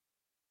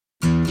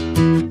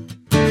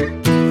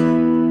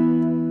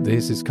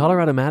This is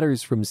Colorado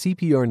Matters from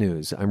CPR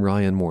News. I'm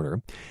Ryan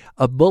Warner.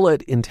 A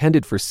bullet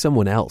intended for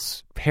someone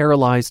else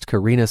paralyzed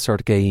Karina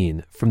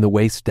Sartgain from the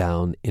waist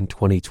down in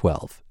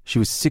 2012. She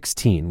was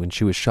 16 when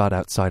she was shot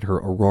outside her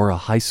Aurora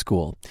High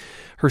School.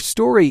 Her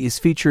story is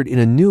featured in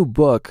a new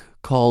book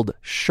called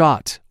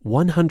Shot: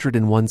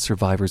 101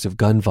 Survivors of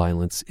Gun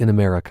Violence in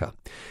America.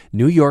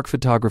 New York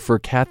photographer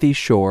Kathy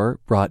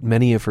Shore brought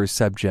many of her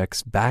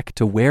subjects back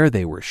to where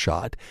they were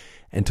shot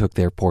and took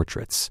their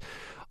portraits.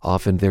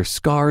 Often their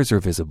scars are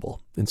visible,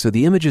 and so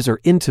the images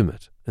are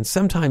intimate and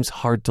sometimes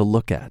hard to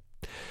look at.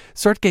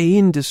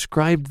 Sartgain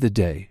described the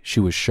day she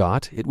was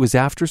shot. It was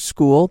after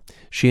school.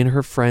 She and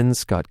her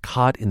friends got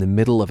caught in the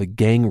middle of a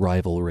gang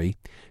rivalry.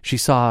 She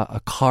saw a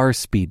car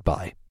speed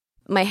by.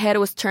 My head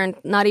was turned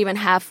not even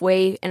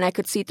halfway, and I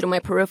could see through my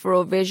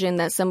peripheral vision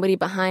that somebody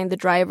behind the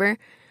driver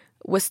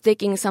was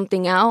sticking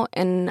something out,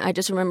 and I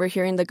just remember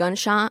hearing the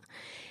gunshot,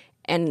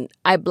 and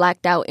I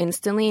blacked out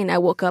instantly, and I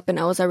woke up and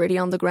I was already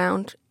on the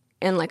ground.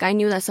 And I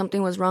knew that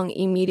something was wrong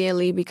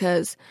immediately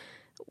because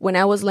when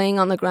I was laying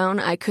on the ground,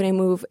 I couldn't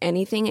move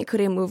anything. I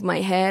couldn't move my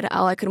head.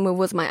 All I could move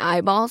was my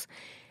eyeballs.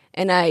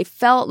 And I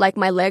felt like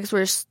my legs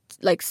were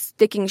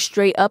sticking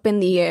straight up in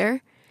the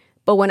air.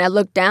 But when I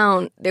looked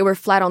down, they were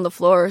flat on the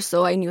floor.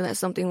 So I knew that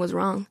something was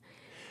wrong.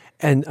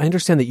 And I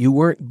understand that you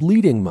weren't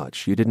bleeding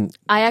much. You didn't...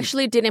 I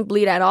actually didn't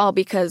bleed at all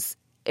because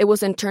it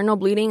was internal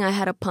bleeding. I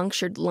had a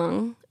punctured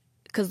lung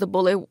because the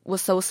bullet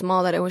was so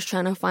small that I was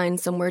trying to find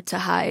somewhere to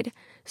hide.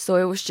 So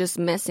it was just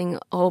messing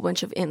a whole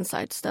bunch of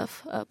inside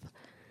stuff up.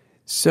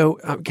 So,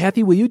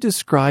 Kathy, will you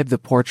describe the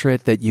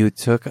portrait that you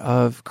took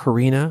of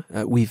Karina?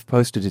 We've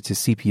posted it to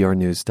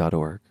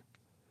cprnews.org.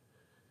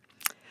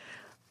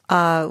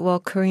 Well,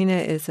 Karina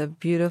is a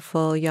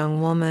beautiful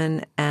young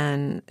woman,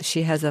 and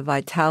she has a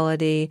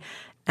vitality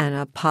and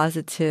a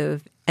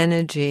positive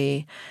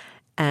energy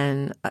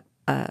and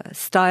a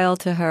style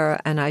to her.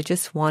 And I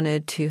just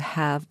wanted to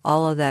have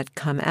all of that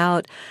come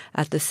out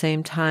at the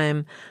same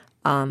time.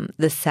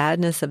 The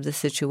sadness of the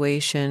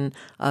situation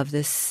of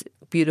this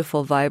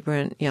beautiful,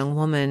 vibrant young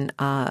woman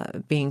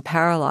being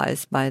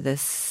paralyzed by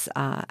this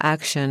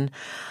action,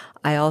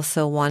 I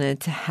also wanted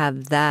to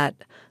have that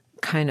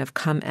kind of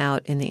come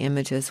out in the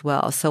image as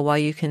well. So while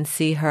you can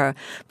see her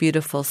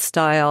beautiful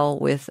style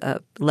with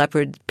a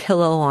leopard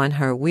pillow on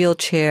her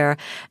wheelchair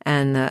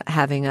and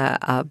having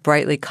a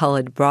brightly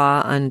colored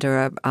bra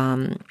under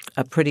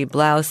a pretty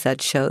blouse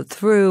that showed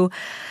through,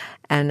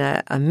 and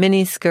a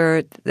mini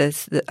skirt.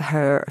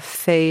 Her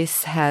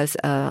face has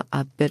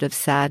a bit of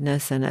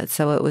sadness in it.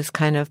 So it was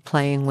kind of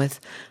playing with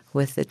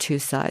the two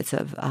sides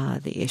of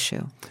the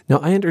issue. Now,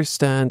 I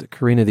understand,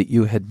 Karina, that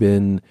you had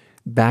been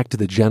back to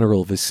the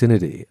general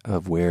vicinity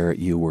of where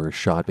you were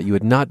shot, but you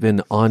had not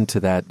been onto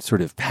that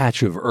sort of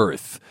patch of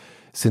earth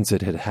since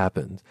it had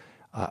happened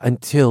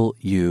until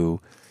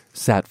you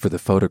sat for the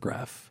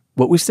photograph.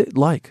 What was it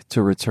like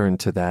to return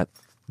to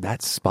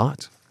that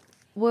spot?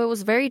 Well, it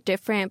was very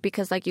different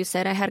because, like you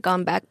said, I had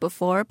gone back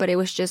before, but it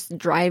was just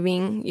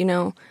driving,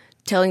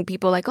 telling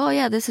people oh,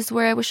 yeah, this is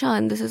where I was shot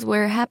and this is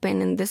where it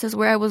happened and this is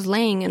where I was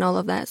laying and all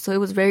of that. So it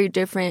was very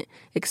different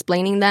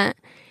explaining that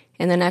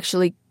and then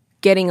actually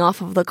getting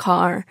off of the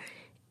car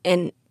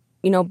and,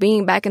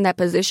 being back in that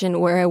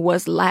position where I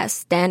was last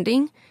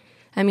standing.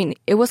 I mean,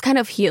 it was kind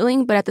of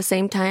healing, but at the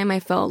same time, I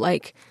felt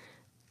like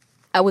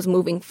I was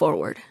moving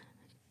forward.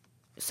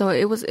 So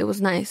it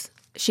was nice.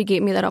 She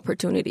gave me that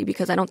opportunity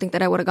because I don't think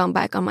that I would have gone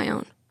back on my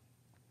own.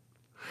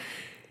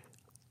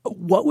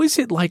 What was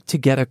it like to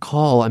get a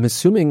call? I'm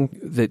assuming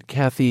that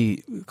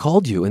Kathy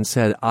called you and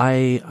said,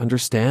 I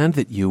understand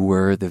that you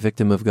were the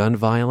victim of gun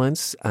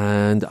violence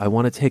and I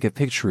want to take a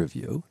picture of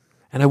you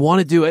and I want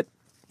to do it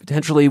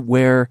potentially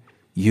where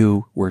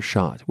you were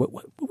shot. What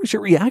was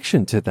your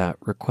reaction to that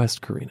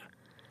request, Karina?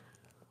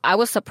 I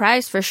was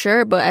surprised for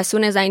sure, but as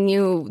soon as I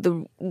knew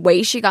the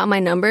way she got my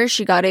number,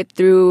 she got it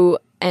through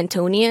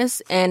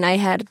Antonius, and I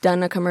had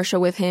done a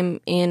commercial with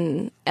him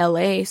in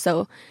LA,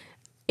 so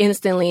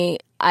instantly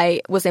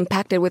I was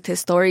impacted with his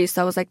story.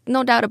 So I was like,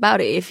 no doubt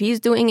about it. If he's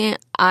doing it,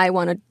 I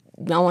want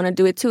to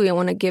do it too. I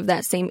want to give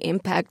that same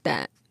impact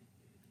that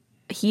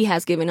he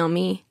has given on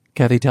me.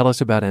 Kathy, tell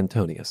us about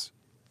Antonius.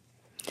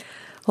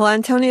 Well,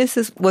 Antonius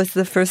was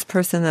the first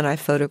person that I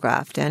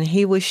photographed, and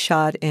he was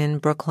shot in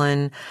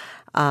Brooklyn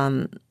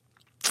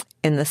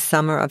in the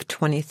summer of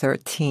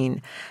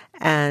 2013.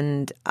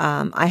 And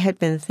I had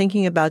been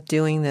thinking about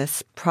doing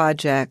this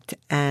project,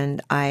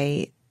 and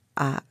I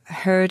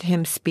heard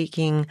him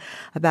speaking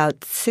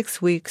about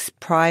 6 weeks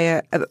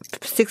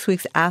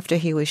after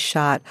he was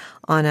shot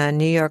on a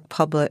New York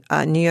public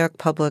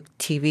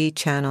TV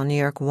channel, New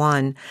York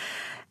One,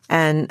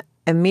 and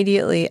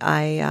immediately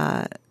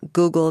I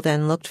Googled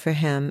and looked for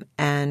him,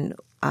 and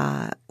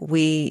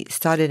we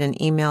started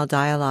an email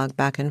dialogue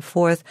back and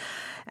forth,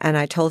 and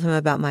I told him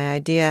about my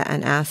idea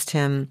and asked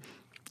him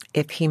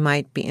if he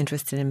might be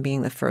interested in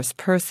being the first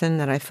person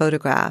that I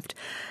photographed.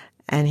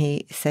 And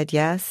he said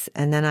yes.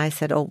 And then I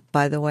said, oh,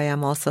 by the way,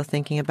 I'm also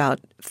thinking about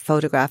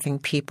photographing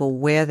people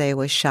where they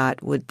were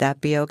shot. Would that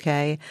be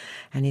okay?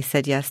 And he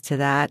said yes to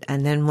that.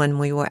 And then when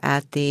we were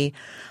at the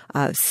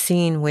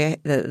scene where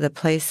the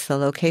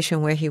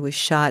location where he was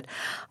shot,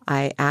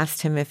 I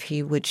asked him if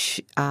he would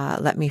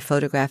let me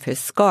photograph his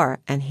scar.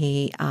 And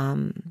he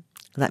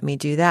let me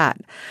do that.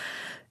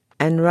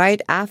 And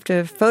right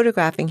after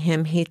photographing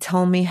him, he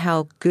told me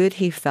how good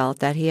he felt,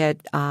 that he had,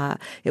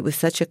 it was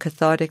such a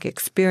cathartic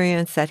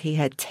experience, that he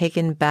had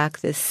taken back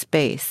this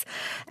space.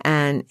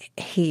 And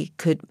he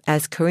could,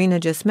 as Karina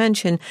just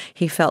mentioned,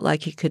 he felt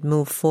like he could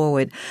move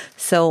forward.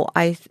 So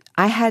I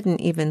hadn't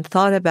even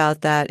thought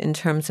about that in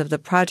terms of the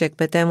project.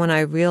 But then when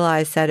I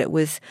realized that it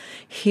was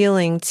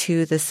healing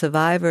to the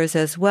survivors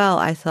as well,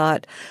 I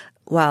thought,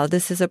 wow,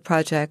 this is a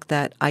project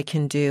that I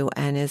can do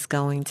and is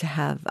going to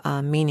have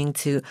meaning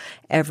to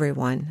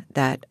everyone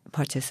that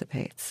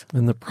participates.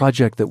 And the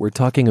project that we're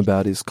talking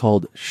about is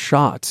called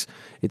SHOT.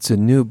 It's a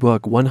new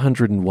book,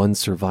 101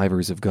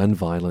 Survivors of Gun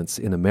Violence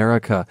in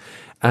America.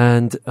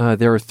 And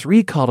there are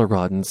 3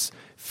 Coloradans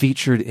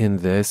featured in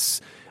this.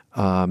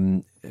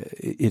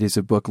 It is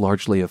a book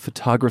largely of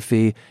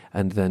photography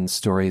and then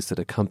stories that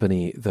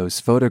accompany those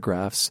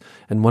photographs.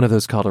 And one of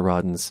those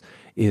Coloradans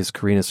is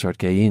Karina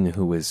Sartkein,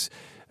 who was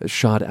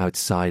shot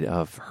outside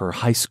of her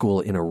high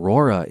school in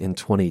Aurora in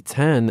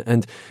 2010.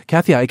 And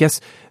Kathy, I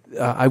guess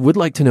I would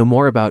like to know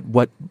more about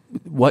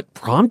what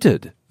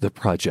prompted the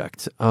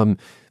project.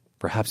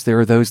 Perhaps there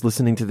are those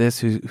listening to this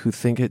who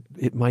think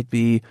it might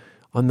be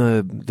on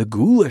the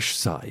ghoulish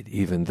side,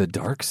 even the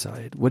dark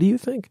side. What do you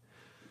think?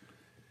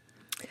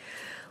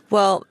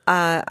 Well,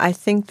 I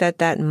think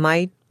that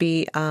might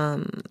be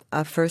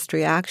a first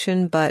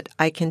reaction, but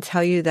I can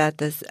tell you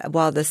that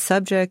while the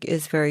subject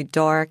is very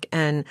dark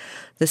and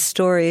the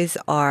stories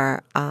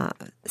are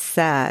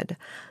sad,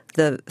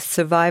 the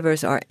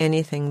survivors are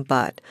anything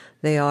but.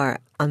 They are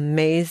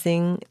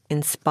amazing,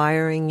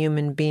 inspiring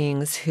human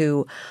beings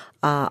who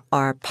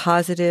are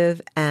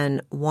positive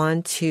and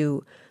want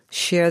to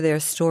share their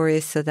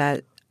stories so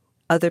that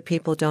other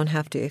people don't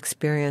have to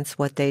experience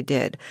what they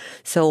did.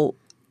 So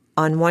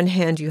on one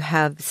hand, you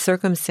have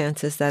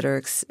circumstances that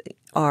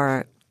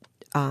are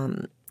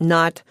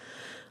not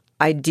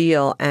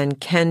ideal and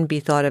can be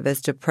thought of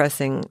as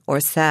depressing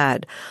or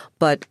sad,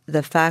 but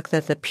the fact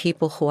that the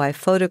people who I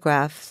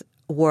photographed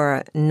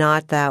were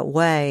not that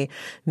way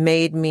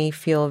made me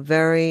feel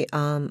very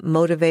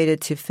motivated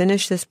to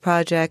finish this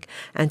project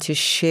and to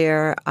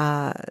share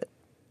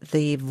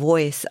the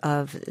voice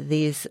of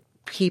these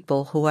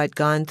people who had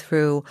gone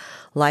through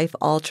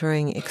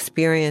life-altering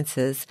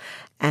experiences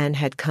and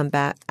had come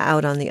back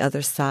out on the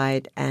other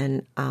side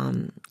and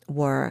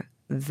were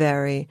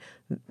very,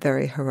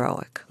 very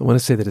heroic. I want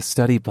to say that a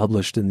study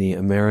published in the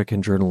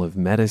American Journal of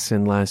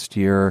Medicine last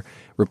year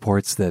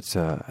reports that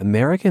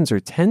Americans are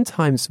 10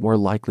 times more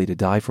likely to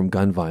die from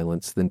gun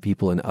violence than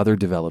people in other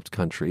developed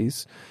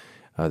countries.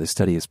 The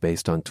study is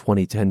based on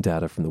 2010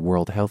 data from the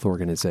World Health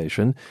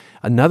Organization.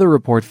 Another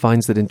report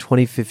finds that in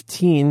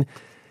 2015,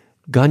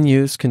 gun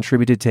use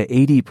contributed to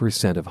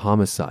 80% of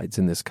homicides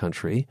in this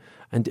country.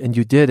 And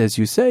you did, as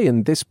you say,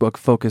 in this book,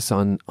 focus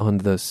on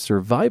the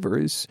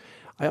survivors.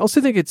 I also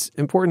think it's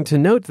important to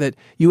note that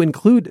you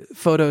include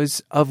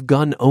photos of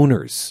gun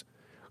owners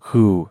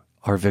who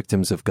are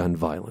victims of gun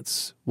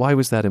violence. Why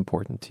was that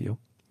important to you?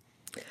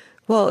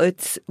 Well,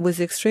 it was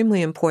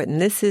extremely important.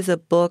 This is a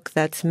book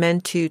that's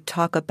meant to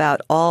talk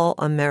about all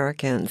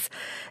Americans.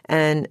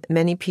 And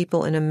many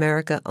people in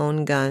America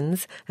own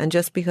guns. And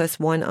just because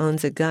one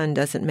owns a gun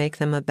doesn't make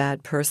them a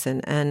bad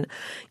person. And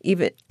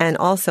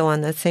also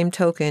on the same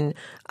token,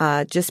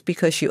 just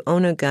because you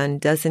own a gun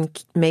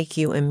doesn't make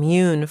you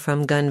immune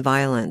from gun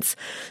violence.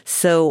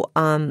 So,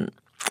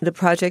 the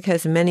project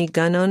has many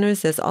gun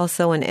owners. There's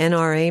also an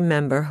NRA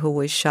member who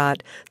was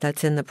shot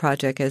that's in the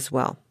project as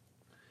well.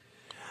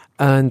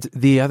 And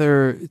the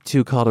other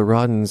 2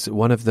 Coloradans,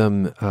 one of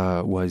them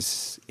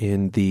was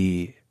in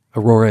the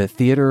Aurora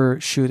Theater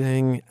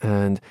shooting.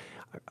 And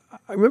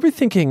I remember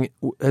thinking,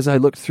 as I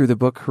looked through the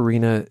book,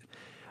 Karina,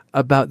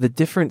 about the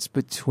difference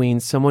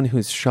between someone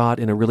who's shot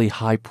in a really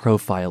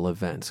high-profile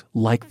event,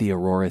 like the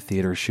Aurora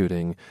Theater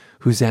shooting,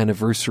 whose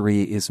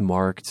anniversary is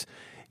marked.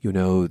 You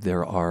know,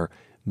 there are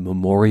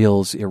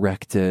memorials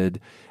erected.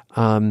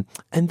 And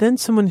then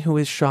someone who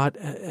is shot,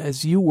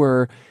 as you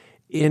were,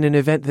 in an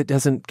event that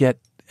doesn't get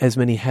as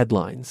many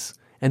headlines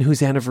and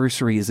whose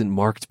anniversary isn't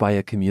marked by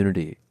a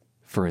community,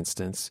 for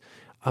instance.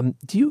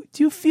 Do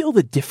you feel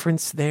the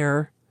difference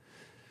there?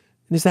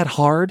 And is that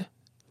hard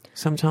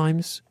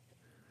sometimes?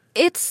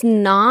 It's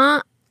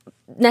not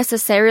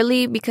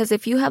necessarily, because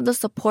if you have the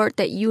support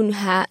that you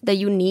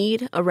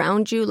need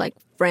around you, like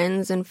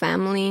friends and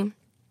family,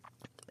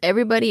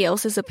 everybody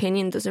else's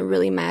opinion doesn't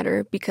really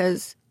matter,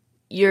 because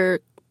you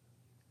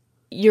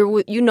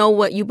know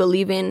what you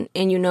believe in,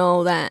 and you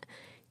know that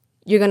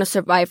you're going to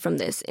survive from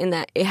this, and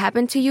that it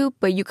happened to you,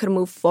 but you could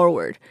move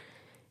forward.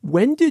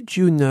 When did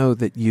you know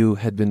that you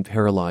had been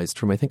paralyzed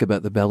from, I think,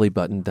 about the belly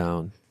button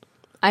down?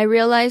 I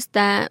realized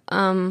that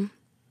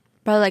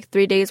probably like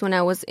 3 days when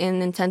I was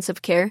in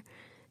intensive care.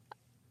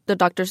 The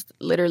doctors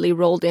literally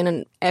rolled in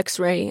an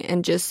x-ray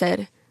and just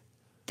said,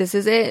 "This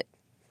is it."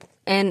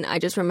 And I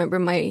just remember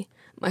my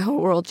whole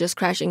world just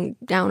crashing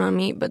down on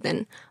me. But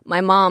then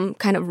my mom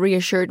kind of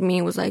reassured me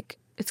and was like,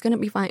 "It's going to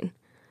be fine.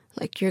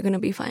 Like, you're going to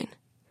be fine."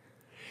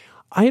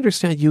 I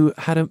understand you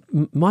had a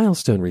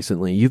milestone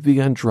recently. You've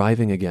begun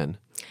driving again.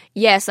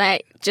 Yes,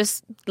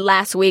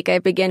 last week I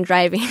began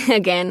driving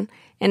again,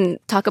 and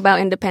talk about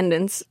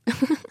independence.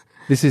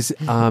 This is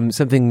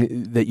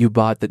something that you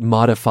bought that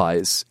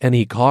modifies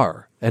any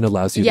car and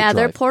allows you to drive. Yeah,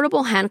 they're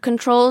portable hand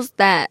controls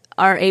that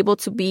are able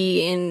to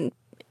be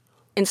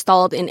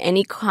installed in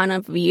any kind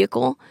of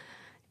vehicle.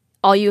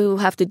 All you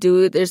have to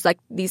do, there's like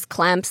these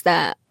clamps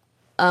that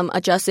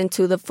adjust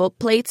into the foot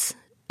plates,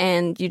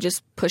 and you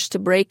just push to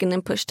brake and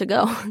then push to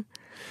go.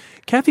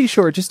 Kathy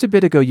Shore, just a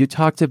bit ago, you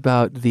talked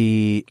about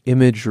the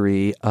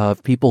imagery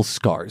of people's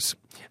scars.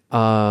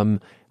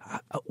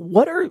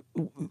 What are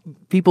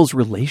people's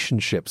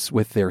relationships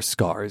with their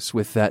scars,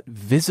 with that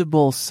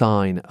visible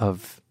sign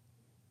of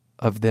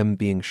them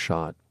being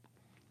shot?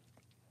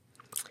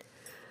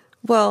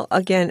 Well,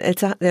 again,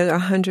 there are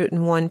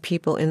 101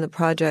 people in the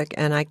project,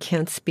 and I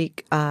can't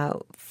speak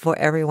for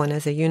everyone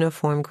as a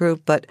uniform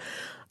group, but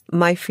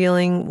my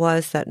feeling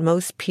was that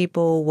most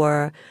people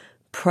were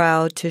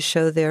proud to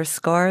show their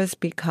scars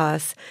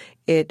because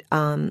it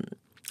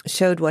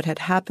showed what had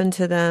happened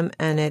to them,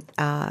 and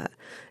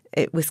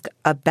it was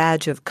a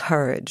badge of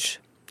courage.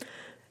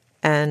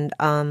 And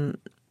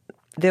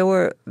there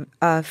were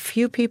a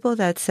few people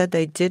that said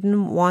they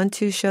didn't want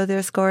to show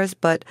their scars,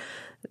 but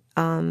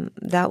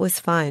that was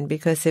fine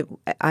because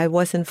I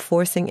wasn't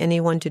forcing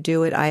anyone to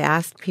do it. I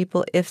asked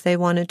people if they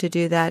wanted to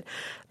do that,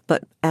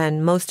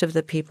 and most of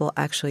the people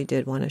actually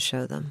did want to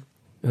show them.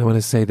 And I want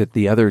to say that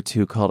the other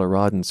two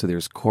Coloradans, so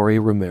there's Corey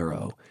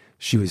Romero.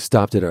 She was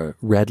stopped at a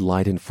red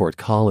light in Fort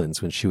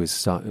Collins when she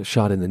was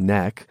shot in the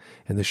neck,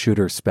 and the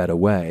shooter sped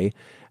away.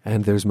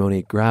 And there's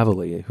Monique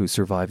Gravely, who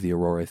survived the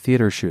Aurora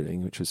Theater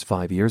shooting, which was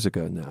 5 years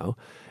ago now.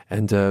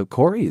 And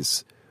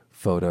Corey's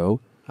photo,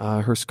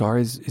 her scar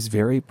is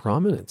very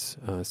prominent.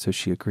 So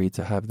she agreed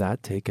to have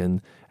that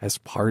taken as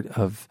part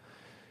of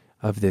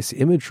this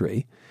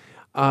imagery.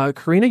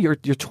 Karina, you're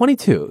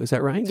 22, is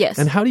that right? Yes.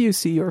 And how do you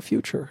see your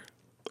future?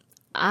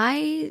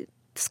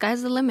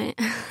 Sky's the limit.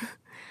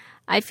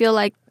 I feel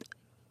like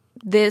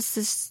this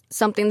is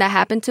something that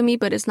happened to me,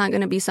 but it's not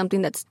going to be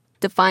something that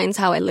defines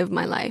how I live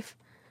my life.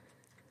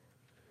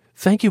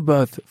 Thank you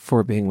both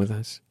for being with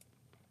us.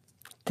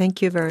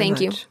 Thank you very much.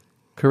 Thank you.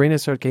 Karina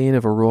Sartkein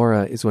of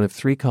Aurora is one of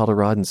 3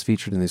 Coloradans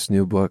featured in this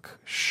new book,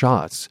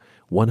 Shots,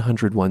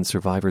 101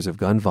 Survivors of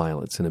Gun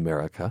Violence in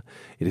America.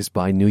 It is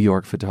by New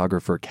York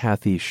photographer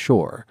Kathy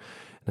Shore.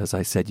 And as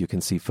I said, you can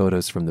see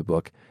photos from the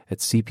book at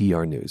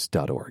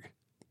cprnews.org.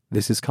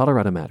 This is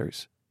Colorado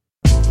Matters.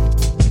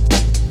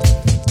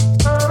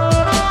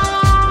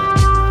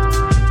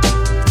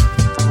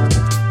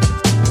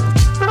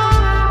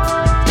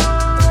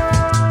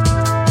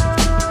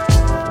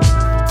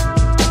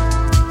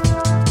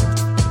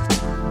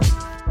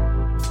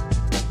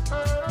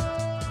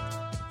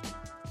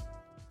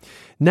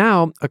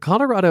 Now, a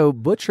Colorado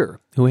butcher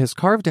who has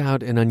carved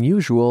out an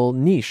unusual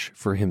niche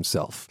for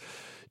himself.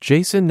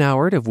 Jason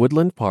Nauert of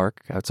Woodland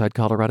Park, outside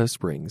Colorado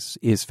Springs,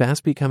 is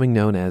fast becoming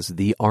known as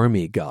the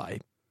Army Guy.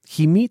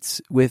 He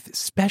meets with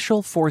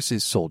Special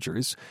Forces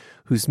soldiers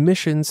whose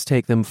missions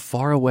take them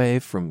far away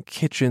from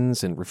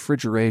kitchens and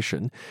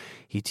refrigeration.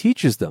 He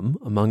teaches them,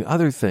 among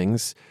other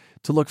things,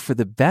 to look for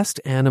the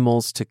best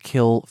animals to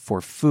kill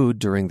for food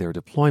during their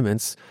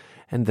deployments,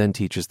 and then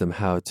teaches them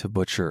how to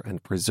butcher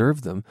and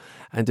preserve them.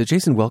 And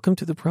Jason, welcome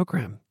to the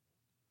program.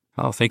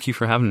 Oh, thank you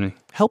for having me.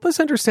 Help us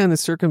understand the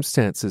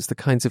circumstances, the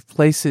kinds of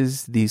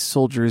places these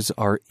soldiers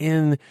are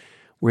in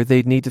where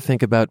they'd need to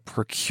think about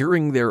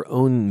procuring their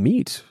own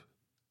meat.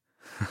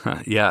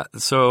 Yeah,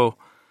 so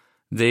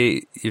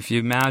if you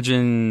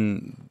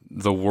imagine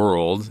the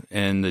world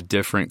and the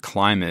different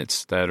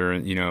climates that are,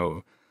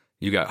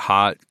 you got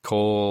hot,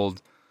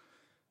 cold,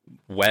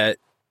 wet,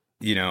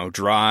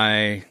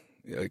 dry,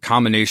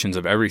 combinations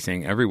of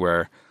everything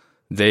everywhere.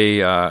 They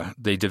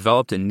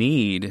developed a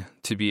need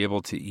to be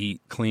able to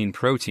eat clean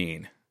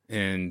protein,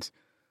 and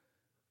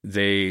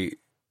they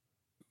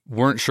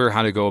weren't sure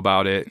how to go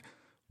about it,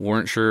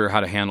 weren't sure how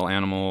to handle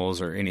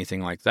animals or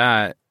anything like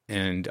that.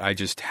 And I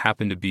just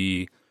happened to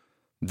be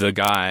the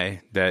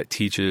guy that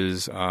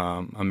teaches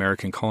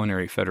American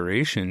Culinary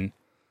Federation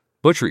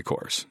butchery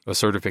course, a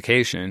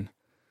certification.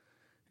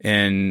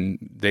 And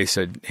they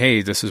said,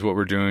 "Hey, this is what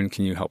we're doing.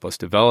 Can you help us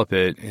develop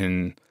it?"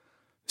 And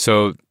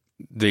so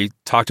they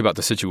talked about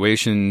the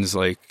situations,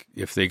 like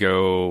if they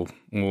go,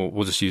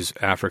 we'll just use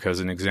Africa as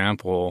an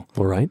example.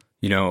 All right.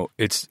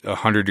 It's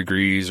 100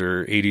 degrees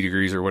or 80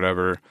 degrees or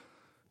whatever.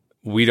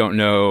 We don't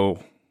know,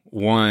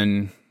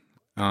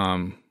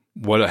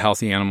 what a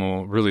healthy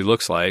animal really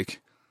looks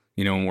like,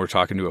 when we're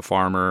talking to a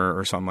farmer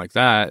or something like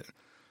that.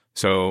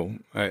 So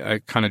I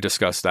kind of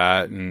discussed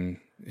that and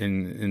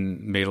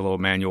made a little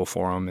manual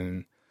for them.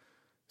 And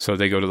So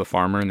they go to the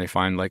farmer and they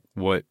find like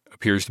what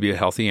appears to be a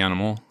healthy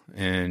animal,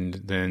 and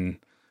then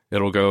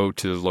it'll go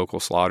to the local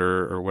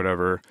slaughter or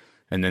whatever,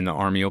 and then the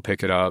army will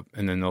pick it up,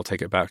 and then they'll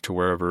take it back to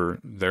wherever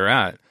they're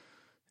at.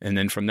 And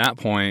then from that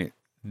point,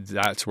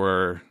 that's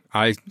where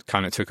I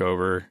kind of took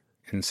over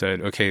and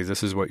said, okay,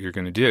 this is what you're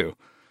going to do.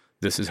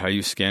 This is how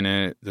you skin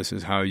it. This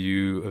is how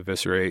you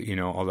eviscerate,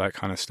 all that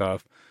kind of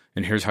stuff.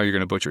 And here's how you're going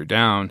to butcher it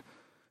down.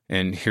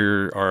 And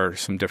here are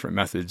some different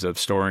methods of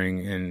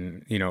storing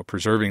and,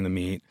 preserving the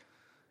meat.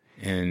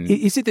 And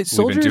is it that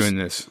soldiers, we've been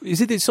doing this.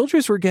 Is it that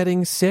soldiers were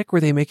getting sick?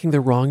 Were they making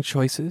the wrong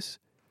choices?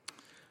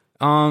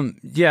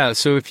 Yeah.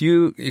 So if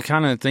you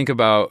kind of think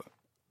about,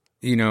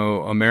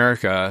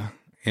 America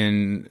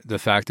and the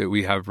fact that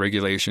we have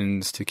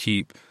regulations to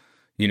keep,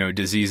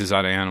 diseases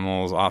out of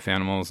animals, off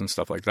animals and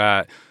stuff like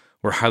that,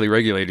 we're highly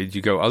regulated.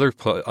 You go other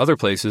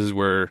places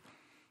where,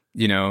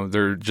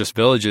 they're just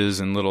villages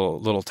and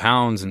little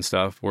towns and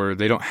stuff where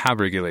they don't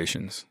have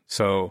regulations.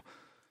 So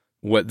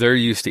what they're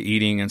used to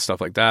eating and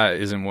stuff like that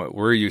isn't what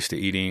we're used to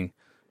eating.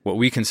 What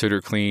we consider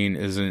clean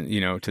isn't,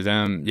 to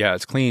them, yeah,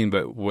 it's clean,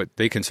 but what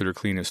they consider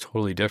clean is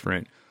totally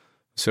different.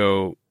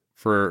 So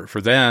for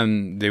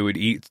them, they would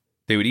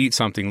eat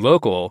something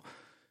local,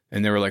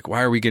 and they were like,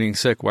 why are we getting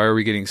sick? Why are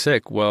we getting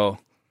sick? Well,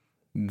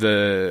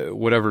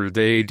 whatever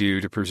they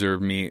do to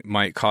preserve meat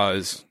might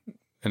cause,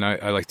 and I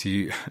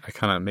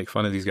kind of make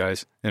fun of these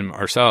guys and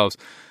ourselves,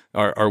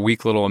 our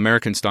weak little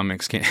American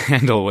stomachs can't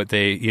handle what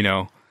they,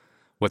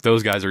 what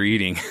those guys are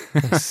eating.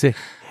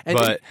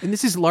 And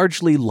this is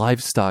largely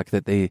livestock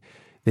that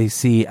they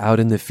see out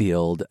in the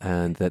field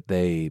and that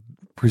they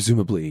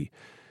presumably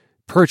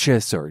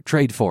purchase or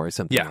trade for or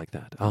something like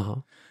that. Uh-huh.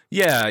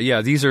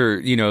 Yeah. These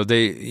are,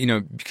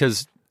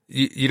 because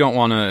you don't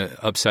want to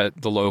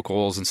upset the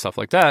locals and stuff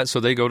like that. So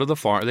they go to the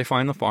farm, they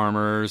find the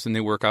farmers, and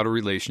they work out a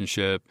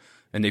relationship,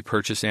 and they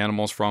purchase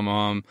animals from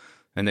them,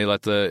 and they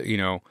let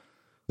the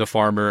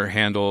farmer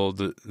handle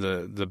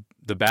the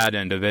bad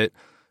end of it.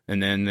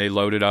 And then they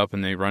load it up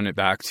and they run it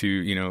back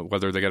to,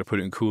 whether they got to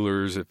put it in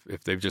coolers,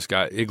 if they've just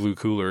got igloo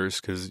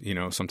coolers, because,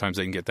 sometimes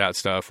they can get that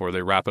stuff, or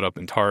they wrap it up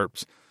in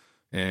tarps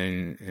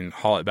and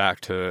haul it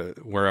back to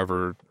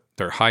wherever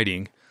they're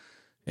hiding.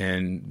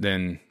 And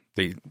then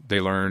they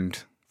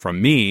learned from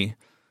me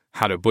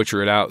how to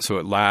butcher it out so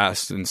it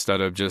lasts,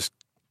 instead of just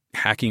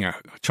hacking a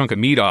chunk of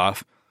meat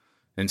off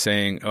and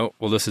saying, oh,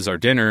 well, this is our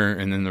dinner,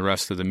 and then the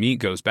rest of the meat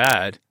goes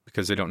bad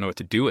because they don't know what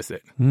to do with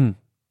it. Mm.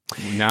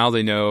 Now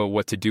they know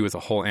what to do with a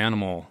whole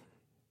animal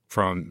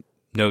from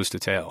nose to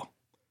tail.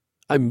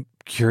 I'm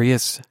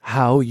curious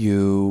how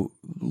you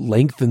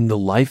lengthen the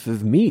life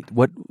of meat.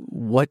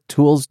 What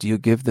tools do you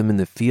give them in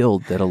the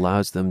field that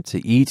allows them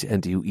to eat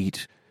and to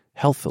eat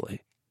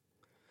healthily?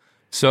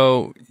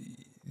 So,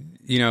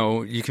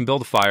 you can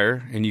build a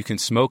fire and you can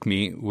smoke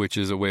meat, which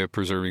is a way of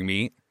preserving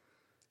meat.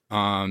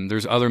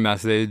 There's other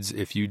methods.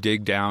 If you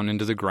dig down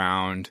into the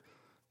ground,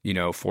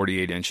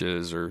 48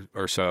 inches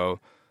or so,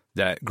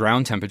 that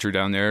ground temperature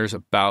down there is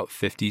about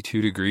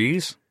 52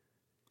 degrees,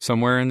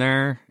 somewhere in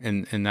there,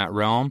 in that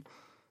realm.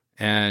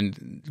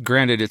 And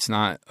granted, it's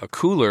not a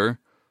cooler,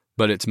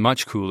 but it's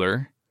much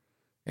cooler.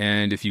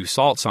 And if you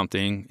salt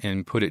something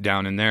and put it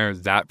down in there,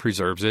 that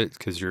preserves it,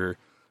 because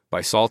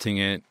by salting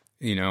it,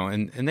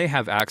 and they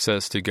have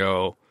access to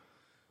go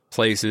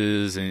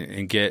places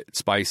and get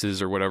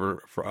spices or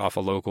whatever off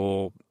of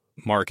local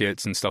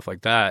markets and stuff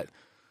like that.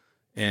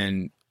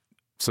 And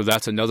so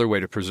that's another way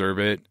to preserve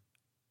it.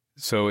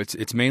 So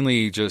it's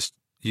mainly just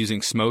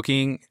using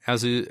smoking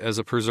as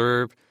a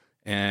preserve,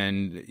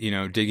 and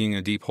digging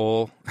a deep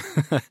hole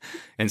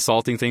and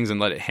salting things and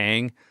let it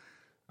hang.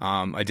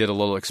 I did a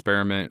little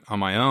experiment on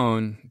my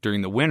own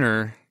during the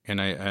winter,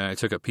 and I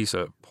took a piece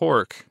of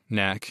pork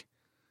neck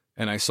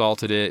and I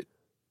salted it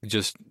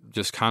just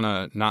kind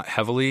of not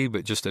heavily,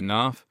 but just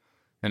enough,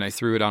 and I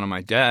threw it out on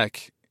my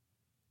deck.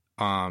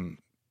 And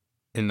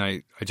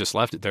I just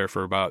left it there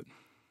for about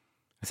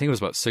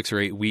 6 or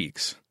 8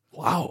 weeks.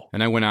 Wow.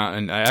 And I went out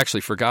and I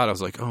actually forgot. I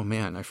was like, oh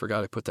man, I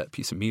forgot I put that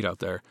piece of meat out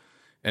there.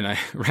 And I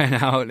ran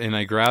out and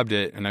I grabbed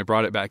it and I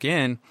brought it back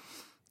in,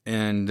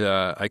 and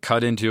I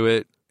cut into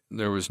it.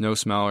 There was no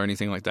smell or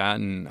anything like that.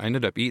 And I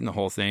ended up eating the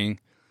whole thing.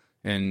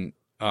 And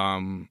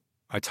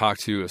I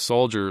talked to a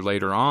soldier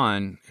later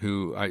on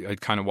who I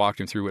kind of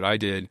walked him through what I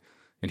did.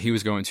 And he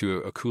was going to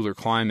a cooler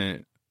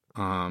climate.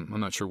 I'm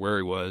not sure where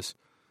he was.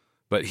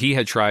 But he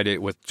had tried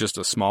it with just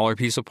a smaller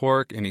piece of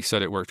pork, and he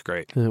said it worked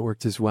great. And it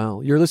worked as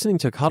well. You're listening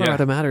to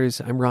Colorado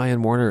Matters. I'm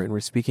Ryan Warner, and we're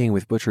speaking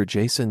with butcher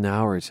Jason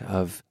Nauert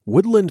of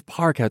Woodland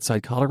Park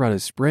outside Colorado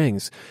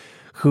Springs,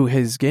 who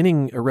is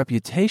gaining a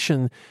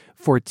reputation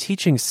for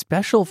teaching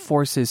Special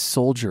Forces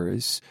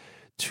soldiers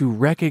to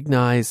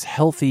recognize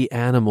healthy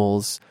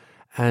animals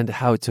and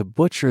how to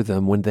butcher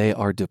them when they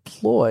are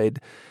deployed.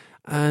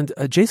 And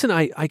Jason,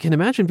 I can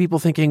imagine people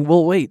thinking,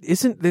 well, wait,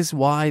 isn't this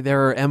why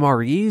there are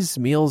MREs,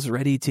 meals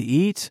ready to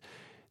eat?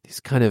 These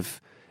kind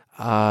of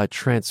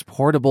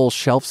transportable,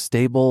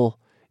 shelf-stable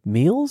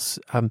meals?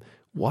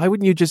 Why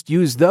wouldn't you just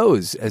use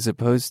those as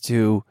opposed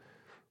to,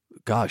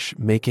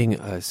 making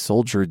a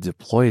soldier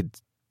deployed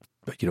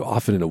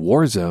often in a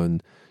war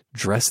zone,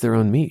 dress their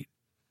own meat?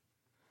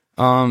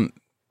 The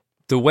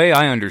way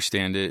I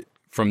understand it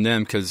from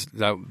them, because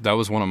that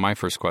was one of my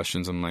first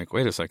questions. I'm like,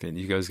 wait a second,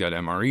 you guys got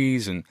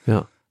MREs and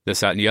this,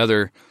 that, and the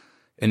other.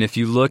 And if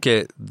you look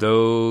at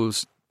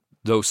those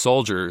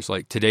soldiers,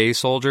 like today's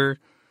soldier,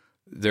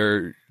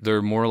 they're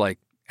more like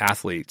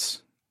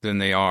athletes than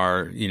they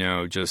are,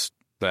 just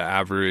the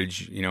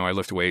average, I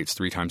lift weights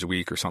 3 times a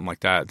week or something like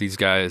that. These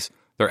guys,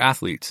 they're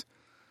athletes.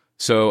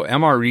 So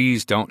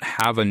MREs don't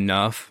have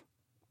enough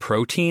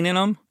protein in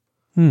them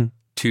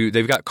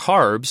they've got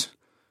carbs,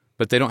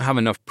 but they don't have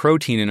enough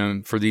protein in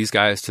them for these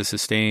guys to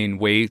sustain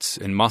weights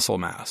and muscle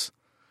mass.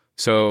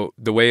 So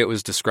the way it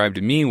was described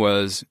to me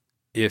was,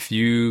 if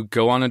you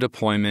go on a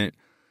deployment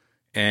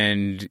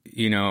and,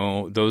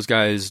 those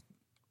guys,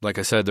 like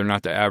I said, they're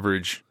not the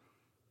average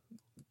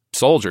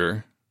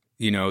soldier,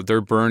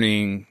 they're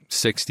burning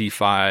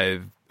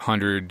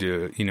 6,500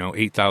 to,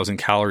 8,000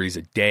 calories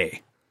a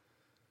day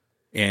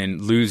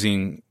and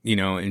losing,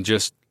 and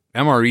just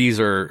MREs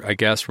are, I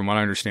guess, from what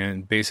I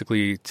understand,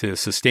 basically to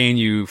sustain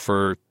you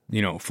for,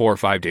 4 or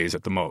 5 days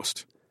at the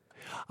most.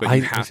 But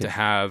you have to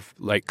have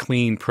like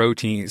clean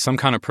protein, some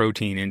kind of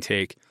protein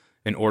intake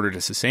in order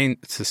to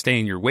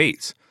sustain your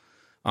weights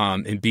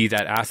and be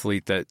that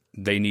athlete that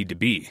they need to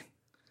be.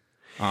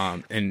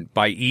 And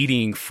by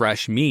eating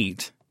fresh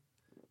meat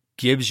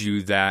gives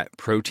you that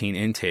protein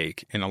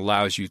intake and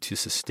allows you to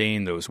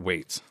sustain those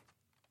weights.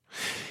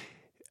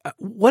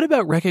 What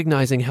about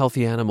recognizing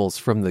healthy animals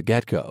from the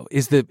get-go?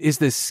 Is the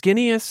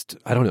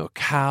skinniest,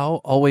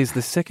 cow always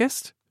the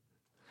sickest?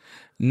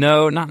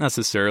 No, not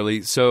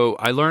necessarily. So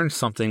I learned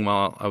something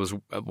while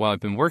I've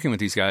been working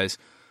with these guys.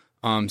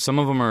 Some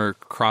of them are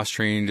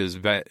cross-trained as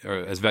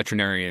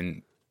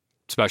veterinarian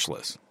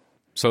specialists.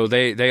 So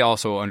they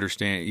also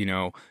understand,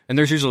 and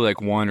there's usually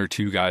like 1 or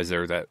 2 guys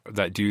there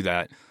that do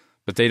that,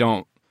 but they're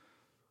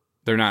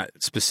not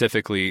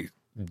specifically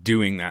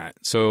doing that.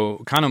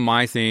 So kind of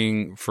my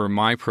thing for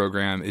my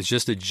program is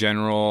just a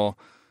general,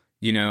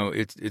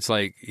 it's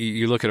like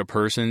you look at a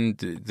person,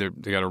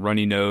 they got a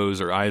runny nose,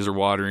 their eyes are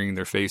watering,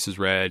 their face is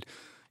red,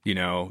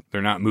 they're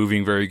not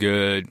moving very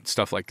good,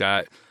 stuff like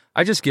that.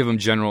 I just give them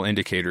general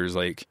indicators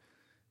like,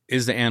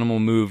 is the animal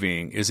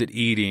moving? Is it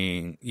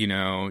eating?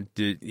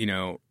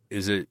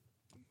 Is it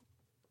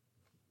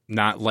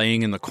not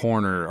laying in the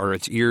corner? Are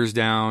its ears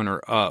down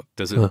or up?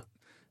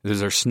 Is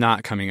there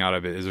snot coming out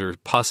of it? Is there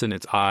pus in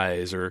its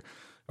eyes? Or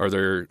are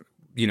there,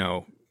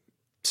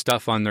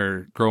 stuff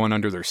growing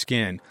under their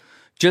skin?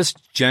 Just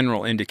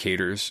general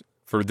indicators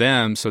for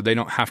them so they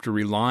don't have to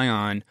rely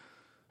on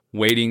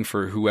waiting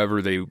for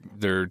whoever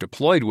they're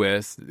deployed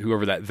with,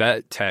 whoever that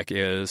vet tech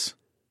is,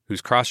 who's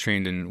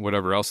cross-trained and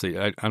whatever else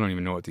I don't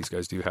even know what these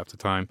guys do half the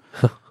time.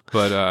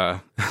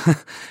 But,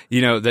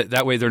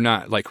 that way they're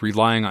not like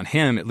relying on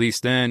him. At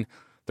least then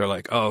they're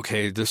like, oh,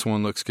 okay, this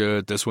one looks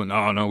good. This one,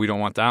 oh no, we don't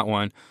want that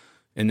one.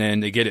 And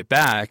then they get it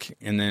back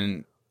and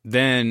then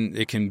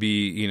it can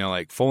be,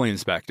 like fully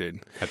inspected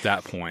at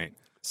that point.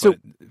 So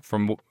but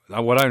from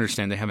what I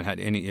understand, they haven't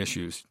had any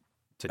issues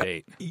to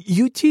date.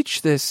 You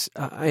teach this,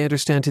 I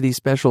understand, to these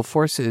special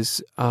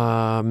forces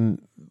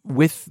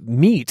with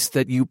meat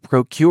that you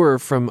procure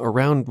from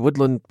around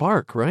Woodland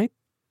Park, right?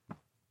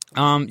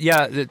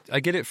 Yeah, I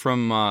get it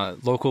from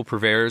local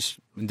purveyors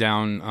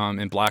down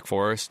in Black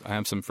Forest. I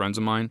have some friends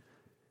of mine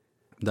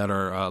that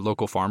are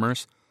local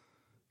farmers,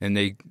 and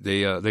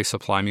they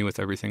supply me with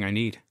everything I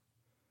need.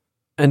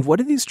 And what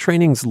do these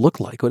trainings look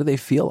like? What do they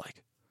feel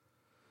like?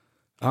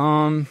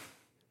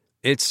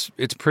 It's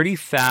pretty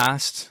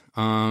fast.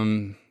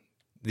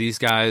 These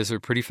guys are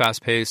pretty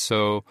fast paced,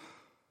 so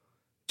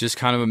just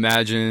kind of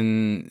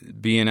imagine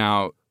being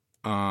out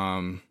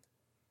on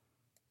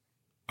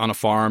a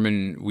farm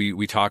and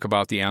we talk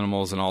about the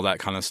animals and all that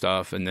kind of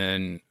stuff, and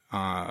then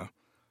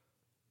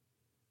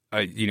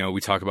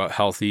we talk about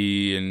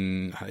healthy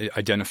and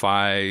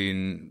identify,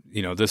 and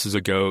this is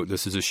a goat,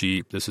 this is a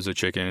sheep, this is a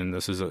chicken,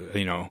 this is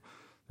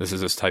this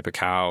is this type of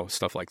cow,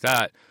 stuff like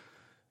that.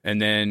 And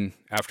then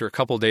after a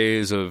couple of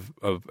days of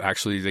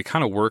actually, they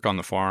kind of work on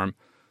the farm.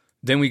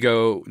 Then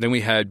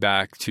we head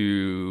back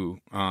to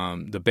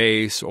the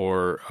base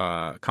or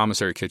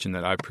commissary kitchen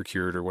that I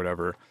procured or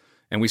whatever.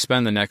 And we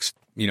spend the next,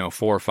 4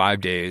 or 5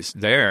 days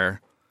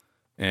there,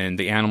 and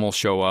the animals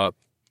show up,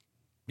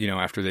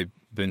 after they've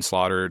been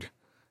slaughtered.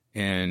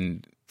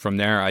 And from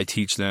there, I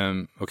teach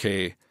them,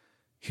 okay,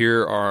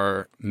 here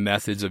are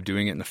methods of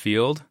doing it in the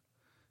field.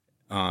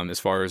 As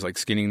far as like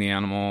skinning the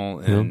animal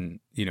and,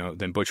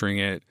 then butchering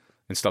it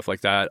and stuff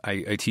like that.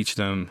 I teach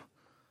them,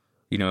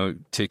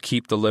 to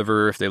keep the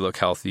liver if they look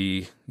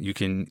healthy. You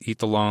can eat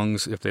the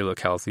lungs if they look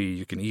healthy.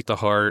 You can eat the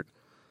heart.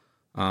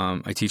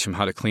 I teach them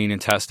how to clean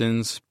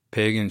intestines,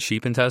 pig and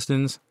sheep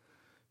intestines,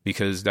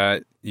 because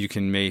that you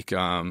can make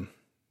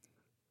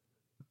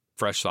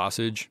fresh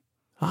sausage.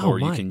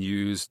 You can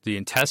use the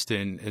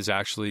intestine is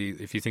actually,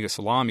 if you think of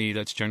salami,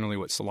 that's generally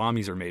what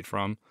salamis are made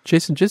from.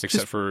 Jason, just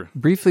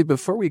briefly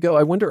before we go,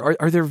 I wonder,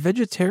 are there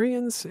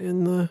vegetarians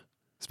in the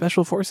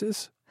Special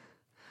Forces?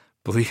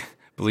 Believe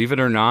Believe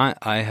it or not,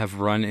 I have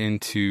run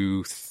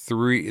into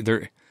 3.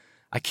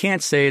 I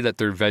can't say that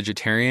they're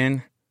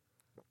vegetarian,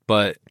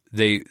 but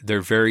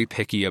they're very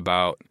picky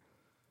about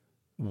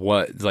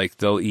what, like,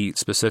 they'll eat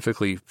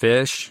specifically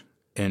fish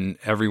and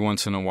every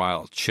once in a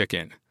while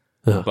chicken.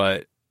 Huh.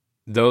 But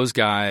those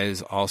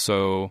guys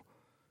also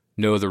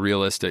know they're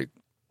realistic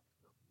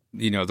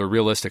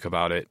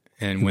about it.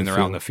 And when they're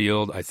out in the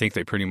field, I think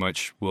they pretty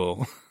much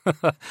will,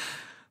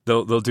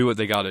 they'll do what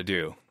they got to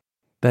do.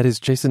 That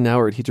is Jason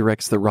Nauert. He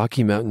directs the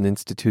Rocky Mountain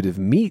Institute of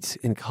Meat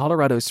in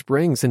Colorado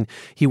Springs, and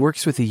he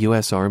works with the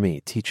U.S.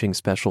 Army, teaching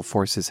special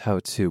forces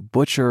how to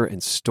butcher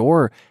and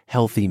store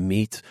healthy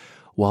meat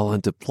while on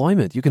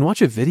deployment. You can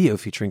watch a video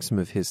featuring some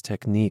of his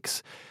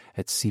techniques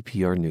at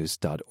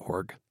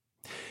cprnews.org.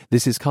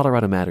 This is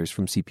Colorado Matters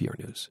from CPR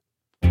News.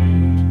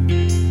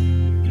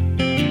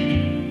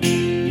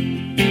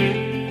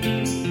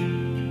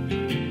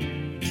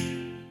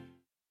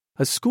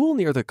 A school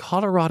near the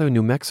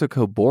Colorado-New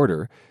Mexico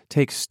border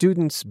takes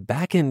students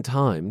back in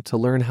time to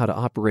learn how to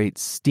operate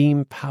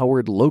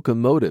steam-powered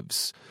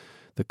locomotives.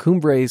 The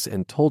Cumbres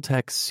and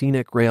Toltec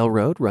Scenic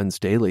Railroad runs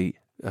daily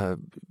for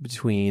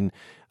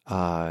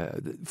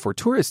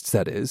tourists,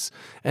 that is,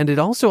 and it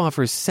also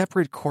offers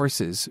separate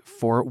courses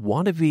for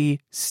wannabe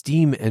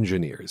steam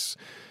engineers.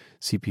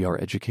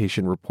 CPR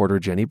education reporter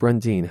Jenny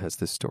Brundin has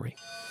this story.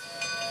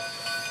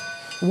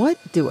 What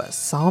do a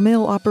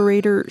sawmill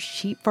operator,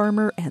 sheep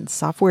farmer, and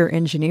software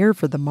engineer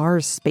for the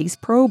Mars space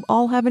probe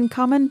all have in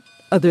common?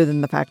 Other than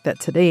the fact that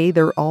today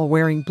they're all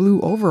wearing blue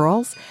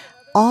overalls,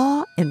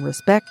 awe and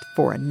respect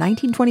for a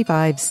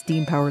 1925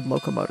 steam-powered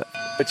locomotive.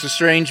 It's a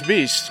strange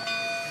beast.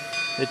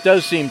 It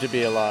does seem to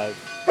be alive.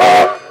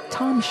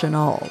 Tom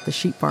Chenal, the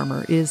sheep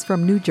farmer, is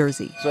from New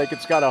Jersey. It's like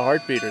it's got a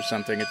heartbeat or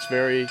something. It's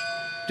very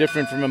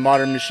different from a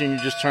modern machine you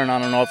just turn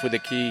on and off with a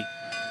key.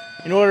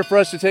 In order for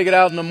us to take it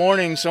out in the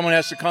morning, someone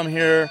has to come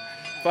here,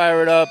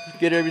 fire it up,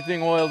 get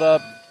everything oiled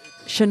up.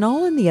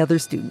 Chenal and the other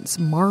students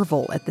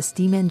marvel at the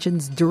steam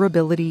engine's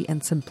durability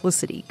and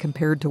simplicity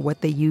compared to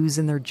what they use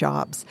in their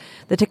jobs.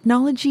 The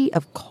technology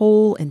of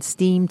coal and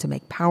steam to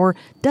make power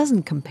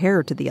doesn't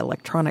compare to the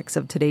electronics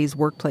of today's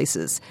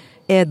workplaces.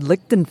 Ed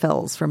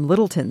Lichtenfels from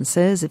Littleton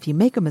says if you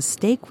make a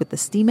mistake with the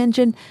steam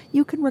engine,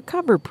 you can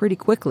recover pretty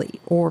quickly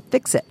or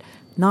fix it.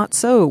 Not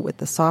so with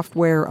the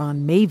software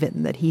on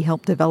Maven that he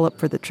helped develop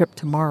for the trip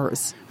to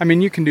Mars. I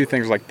mean, you can do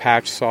things like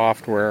patch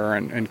software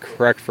and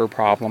correct for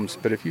problems,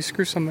 but if you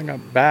screw something up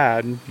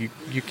bad,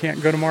 you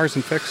can't go to Mars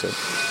and fix it.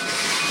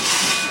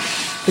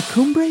 The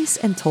Cumbres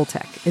and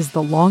Toltec is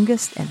the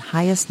longest and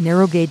highest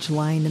narrow-gauge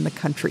line in the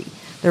country.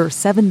 There are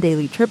 7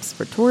 daily trips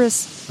for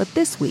tourists, but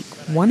this week,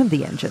 one of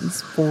the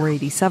engines,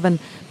 487,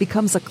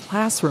 becomes a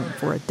classroom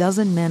for a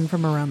dozen men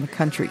from around the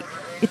country.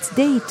 It's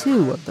day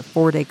 2 of the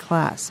 4-day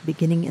class,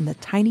 beginning in the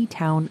tiny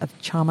town of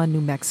Chama,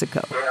 New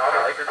Mexico.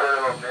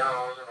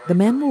 The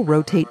men will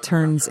rotate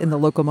turns in the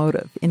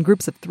locomotive in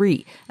groups of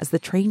 3 as the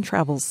train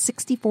travels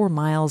 64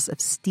 miles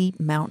of steep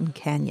mountain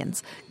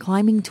canyons,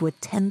 climbing to a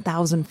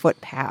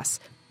 10,000-foot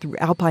pass through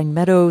alpine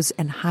meadows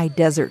and high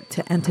desert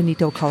to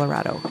Antonito,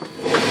 Colorado.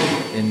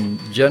 In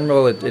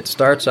general, it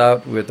starts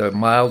out with a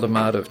mild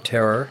amount of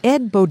terror.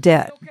 Ed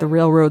Bodette, the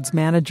railroad's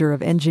manager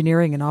of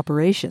engineering and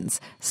operations,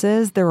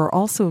 says there are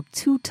also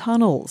 2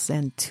 tunnels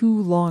and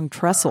 2 long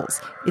trestles.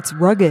 It's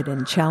rugged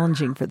and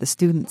challenging for the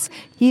students.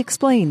 He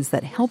explains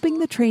that helping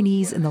the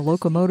trainees in the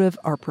locomotive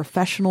are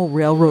professional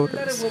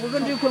railroaders. What we're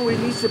going to do when we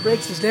release the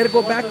brakes is let it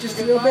go back just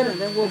a little bit, and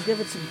then we'll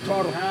give it some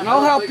throttle. And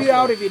I'll help you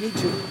out if you need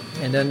to.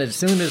 And then as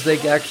soon as they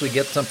actually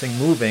get something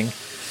moving,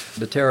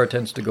 the terror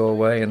tends to go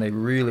away, and they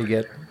really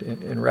get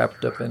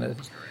wrapped up in it.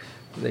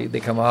 They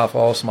come off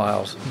all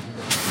smiles.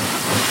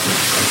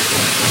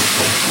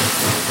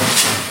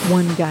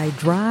 One guy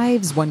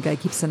drives, one guy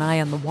keeps an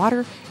eye on the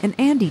water, and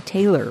Andy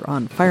Taylor,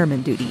 on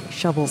fireman duty,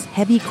 shovels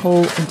heavy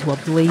coal into a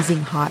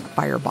blazing hot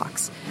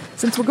firebox.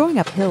 Since we're going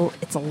uphill,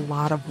 it's a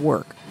lot of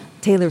work.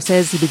 Taylor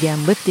says he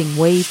began lifting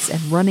weights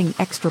and running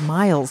extra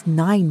miles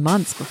 9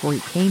 months before he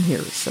came here,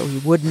 so he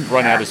wouldn't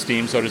Run out of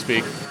steam, so to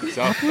speak.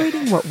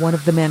 Operating what one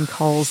of the men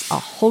calls a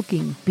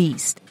hulking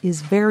beast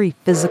is very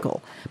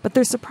physical, but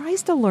they're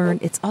surprised to learn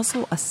it's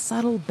also a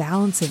subtle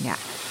balancing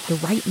act, the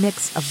right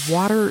mix of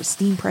water,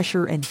 steam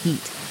pressure, and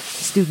heat.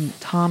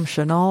 Student Tom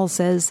Chenal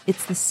says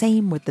it's the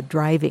same with the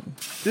driving.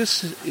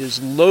 This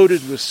is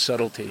loaded with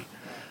subtlety.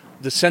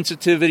 The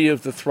sensitivity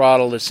of the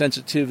throttle, the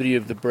sensitivity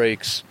of the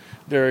brakes,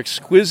 they're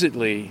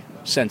exquisitely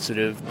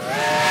sensitive.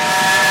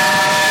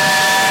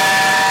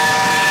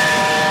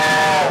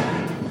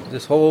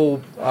 This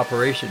whole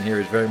operation here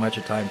is very much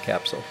a time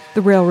capsule.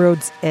 The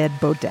railroad's Ed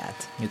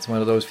Bodette. It's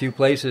one of those few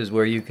places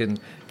where you can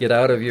get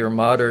out of your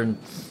modern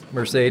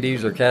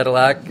Mercedes or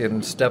Cadillac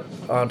and step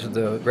onto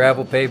the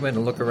gravel pavement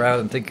and look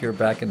around and think you're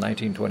back in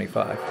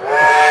 1925.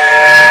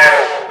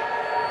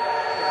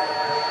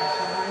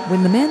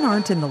 When the men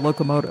aren't in the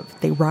locomotive,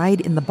 they ride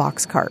in the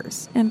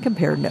boxcars and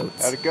compare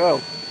notes. How'd it go?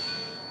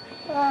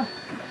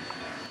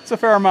 a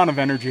fair amount of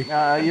energy.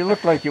 You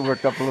look like you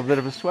worked up a little bit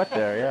of a sweat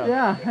there,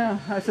 yeah. Yeah.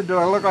 I said, do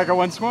I look like I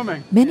went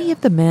swimming? Many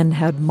of the men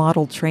had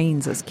model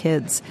trains as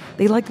kids.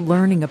 They like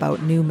learning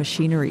about new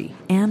machinery,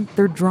 and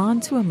they're drawn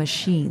to a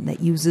machine that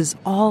uses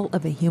all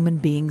of a human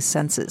being's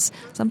senses,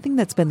 something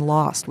that's been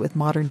lost with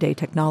modern-day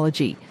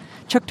technology.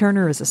 Chuck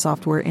Turner is a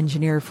software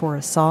engineer for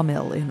a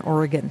sawmill in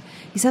Oregon.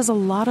 He says a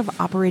lot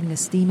of operating a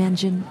steam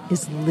engine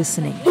is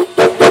listening.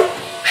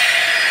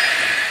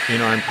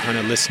 I'm kind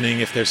of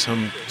listening if there's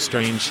some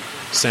strange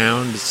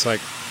sound. It's like,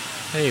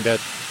 hey, that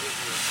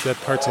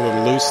part's a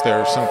little loose there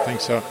or something.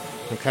 So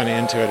I'm kind of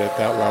into it at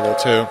that level,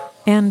 too.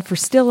 And for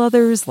still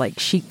others, like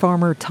sheep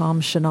farmer Tom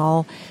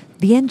Chenal,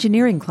 the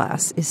engineering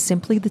class is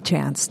simply the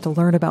chance to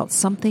learn about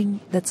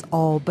something that's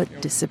all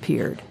but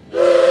disappeared.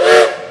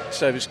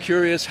 So I was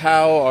curious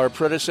how our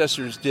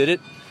predecessors did it,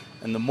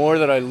 and the more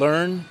that I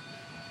learn,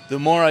 the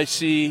more I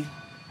see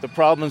the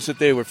problems that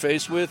they were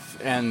faced with,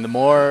 and the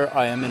more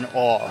I am in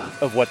awe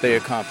of what they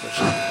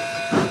accomplished.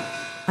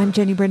 I'm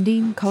Jenny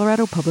Brendine,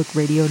 Colorado Public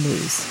Radio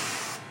News.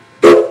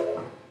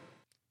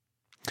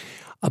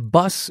 A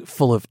bus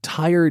full of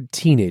tired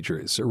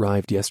teenagers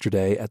arrived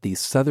yesterday at the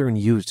Southern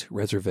Ute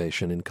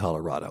Reservation in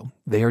Colorado.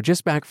 They are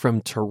just back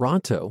from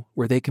Toronto,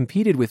 where they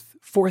competed with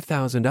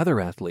 4,000 other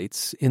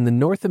athletes in the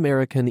North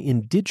American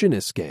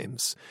Indigenous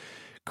Games.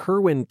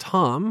 Kerwin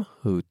Tom,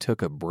 who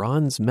took a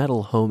bronze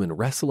medal home in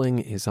wrestling,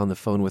 is on the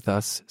phone with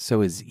us. So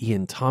is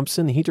Ian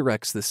Thompson. He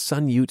directs the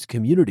Sun Ute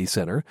Community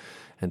Center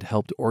and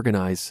helped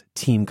organize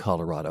Team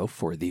Colorado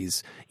for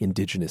these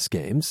Indigenous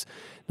Games.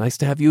 Nice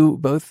to have you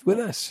both with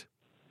us.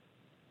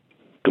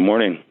 Good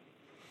morning.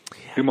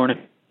 Good morning.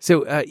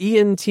 So,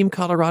 Ian, Team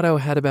Colorado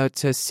had about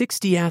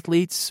 60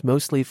 athletes,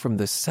 mostly from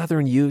the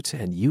Southern Ute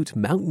and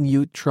Mountain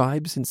Ute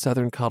tribes in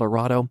southern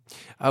Colorado.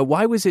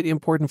 Why was it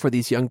important for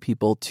these young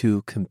people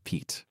to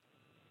compete?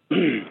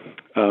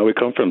 We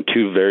come from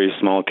two very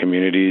small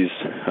communities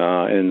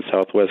in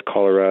southwest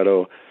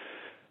Colorado,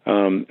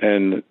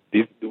 and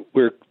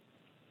we're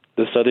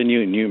the Southern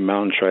Ute and Ute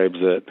Mountain tribes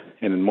that,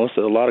 and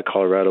a lot of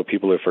Colorado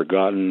people have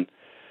forgotten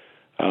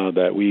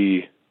that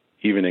we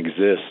even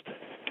exist,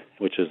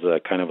 which is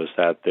kind of a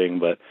sad thing.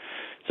 But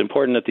it's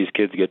important that these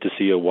kids get to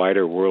see a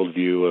wider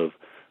worldview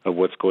of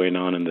what's going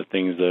on and the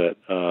things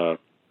that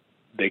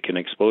they can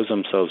expose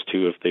themselves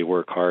to if they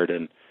work hard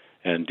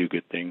and do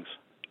good things.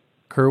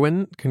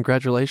 Kerwin,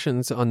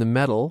 congratulations on the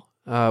medal.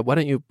 Why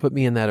don't you put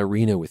me in that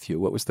arena with you?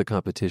 What was the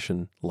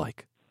competition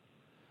like?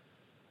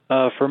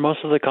 For most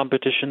of the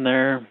competition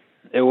there,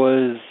 it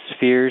was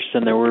fierce,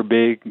 and they were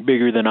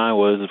bigger than I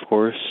was, of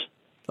course.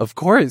 Of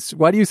course?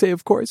 Why do you say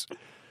of course?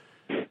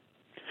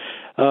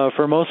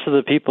 For most of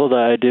the people that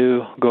I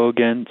do go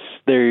against,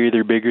 they're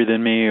either bigger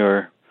than me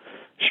or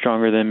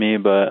stronger than me,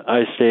 but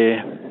I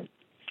say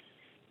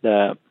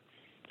that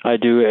I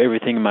do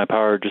everything in my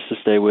power just to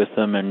stay with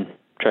them and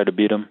try to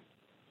beat them.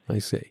 I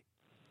see.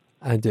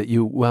 And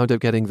you wound up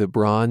getting the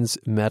bronze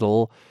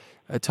medal.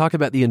 Talk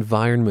about the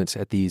environment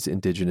at these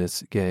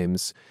Indigenous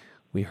Games.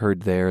 We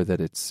heard there that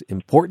it's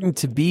important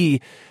to be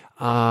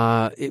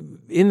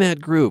in that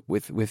group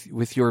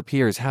with your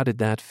peers. How did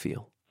that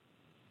feel?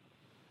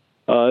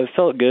 It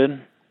felt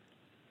good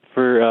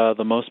for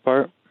the most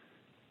part.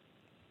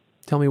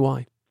 Tell me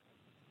why.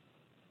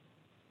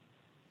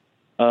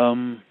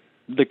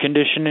 The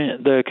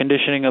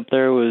conditioning up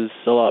there was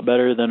a lot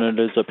better than it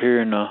is up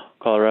here in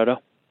Colorado.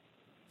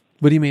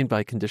 What do you mean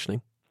by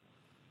conditioning?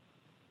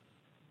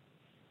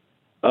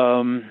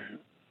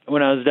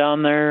 When I was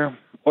down there,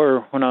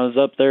 or when I was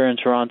up there in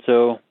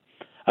Toronto,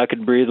 I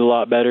could breathe a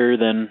lot better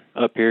than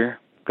up here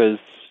because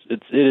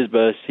it is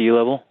by sea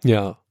level.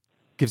 Yeah.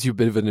 Gives you a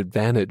bit of an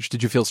advantage.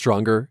 Did you feel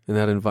stronger in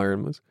that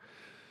environment?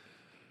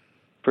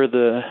 For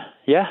the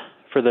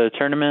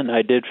tournament,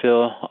 I did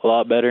feel a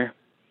lot better.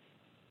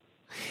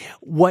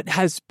 What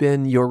has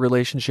been your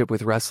relationship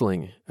with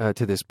wrestling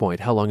to this point?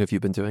 How long have you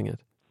been doing it?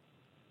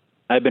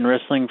 I've been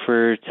wrestling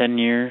for 10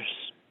 years.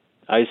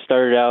 I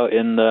started out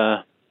in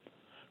the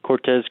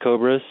Cortez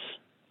Cobras,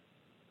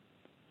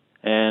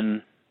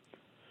 and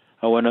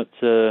I went up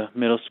to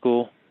middle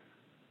school.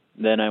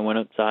 Then I went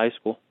up to high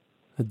school.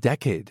 A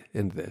decade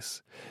in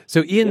this.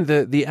 So, Ian,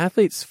 the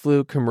athletes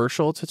flew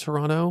commercial to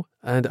Toronto,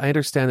 and I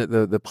understand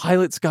that the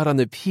pilots got on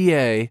the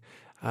PA,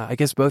 I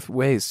guess both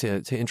ways,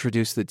 to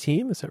introduce the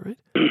team. Is that right?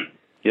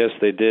 Yes,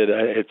 they did.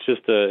 It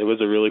was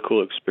a really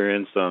cool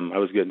experience. I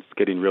was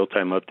getting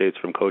real-time updates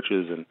from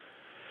coaches, and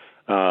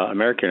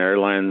American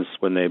Airlines,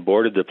 when they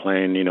boarded the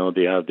plane,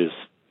 they have this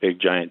big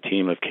giant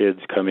team of kids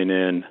coming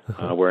in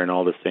wearing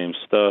all the same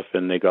stuff,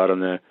 and they got on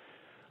the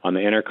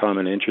intercom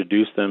and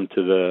introduced them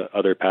to the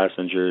other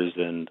passengers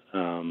and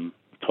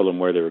told them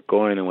where they were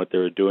going and what they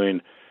were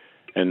doing.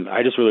 And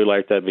I just really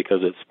liked that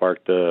because it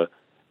sparked a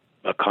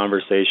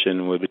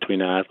conversation between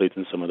the athletes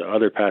and some of the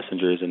other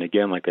passengers. And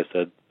again, like I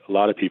said, a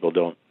lot of people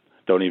don't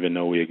even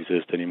know we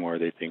exist anymore.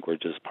 They think we're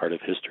just part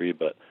of history.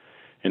 But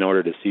in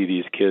order to see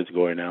these kids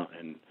going out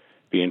and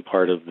being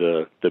part of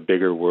the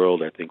bigger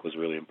world, I think was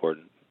really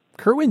important.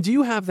 Kerwin, do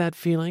you have that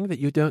feeling that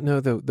you don't know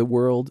the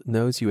world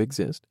knows you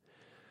exist?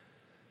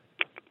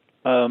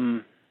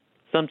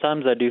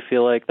 sometimes I do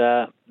feel like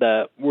that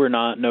we're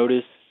not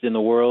noticed in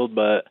the world,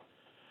 but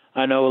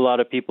I know a lot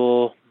of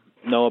people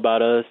know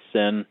about us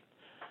and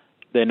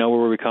they know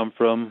where we come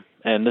from,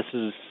 and this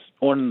is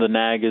the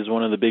NAG is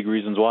one of the big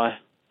reasons why.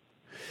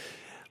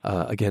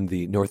 Again,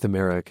 the North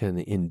American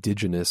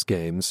Indigenous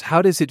Games.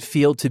 How does it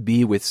feel to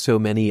be with so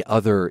many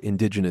other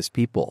Indigenous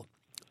people?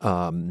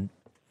 Tell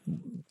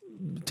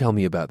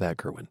me about that,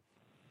 Kerwin.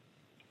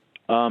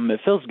 It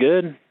feels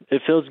good.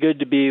 It feels good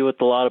to be with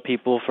a lot of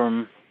people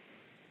from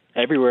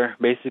everywhere,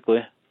 basically,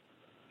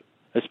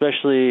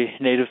 especially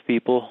Native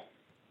people.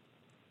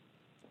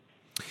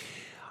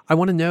 I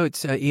want to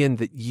note, Ian,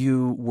 that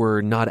you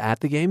were not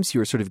at the games.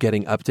 You were sort of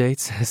getting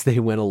updates as they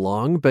went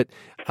along. But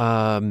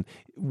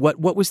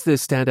what was the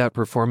standout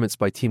performance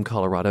by Team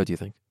Colorado, do you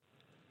think?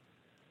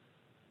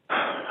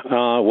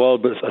 Well,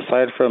 but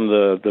aside from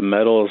the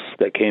medals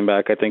that came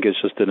back, I think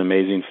it's just an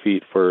amazing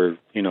feat for,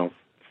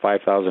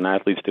 5,000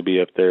 athletes to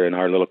be up there in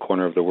our little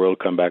corner of the world,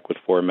 come back with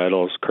 4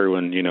 medals.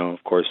 Kerwin,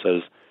 of course,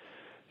 has,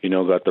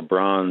 got the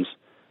bronze.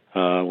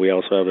 We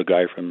also have a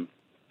guy from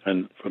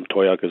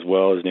Toyac as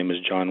well. His name is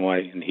John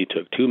White, and he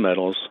took 2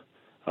 medals,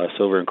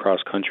 silver in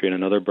cross country and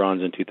another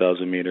bronze in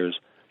 2,000 meters.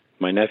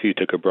 My nephew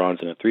took a bronze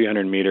in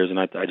 300 meters, and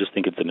I just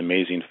think it's an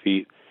amazing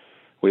feat.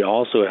 We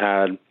also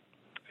had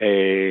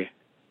the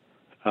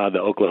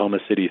Oklahoma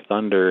City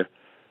Thunder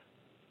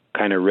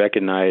kind of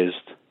recognized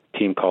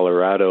Team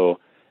Colorado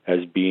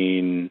as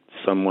being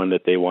someone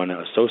that they want to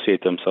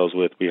associate themselves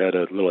with. We had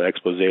a little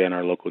expose in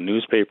our local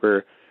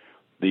newspaper.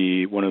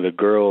 One of the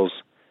girls,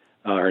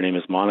 her name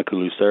is Monica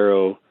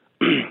Lucero.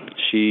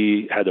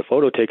 She had the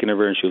photo taken of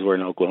her, and she was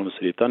wearing an Oklahoma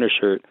City Thunder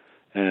shirt.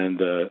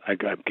 And I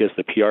guess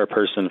the PR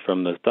person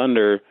from the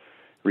Thunder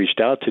reached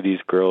out to these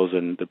girls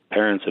and the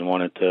parents and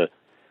wanted to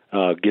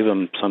give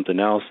them something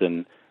else.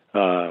 And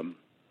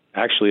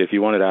actually, if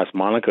you wanted to ask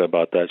Monica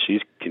about that, she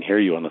can hear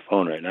you on the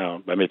phone right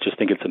now. I just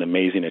think it's an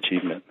amazing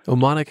achievement. Oh,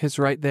 Monica's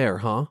right there,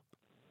 huh?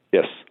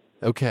 Yes.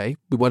 Okay.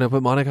 We want to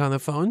put Monica on the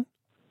phone?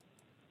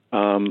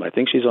 I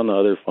think she's on the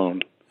other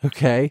phone.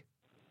 Okay.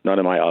 Not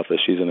in my office.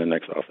 She's in the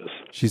next office.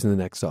 She's in the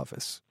next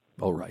office.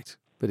 All right.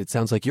 But it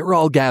sounds like you're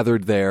all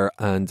gathered there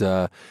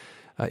and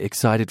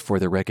excited for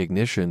the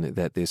recognition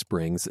that this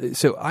brings.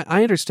 So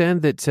I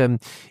understand that,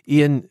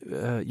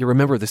 Ian, you're a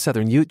member of the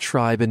Southern Ute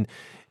tribe, and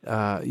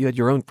you had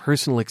your own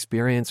personal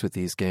experience with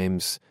these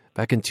games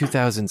back in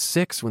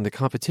 2006 when the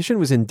competition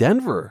was in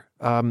Denver.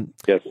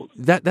 Yes.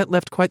 That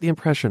left quite the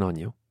impression on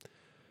you.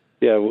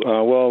 Yeah,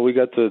 well, we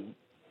got to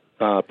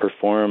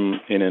perform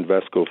in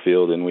Invesco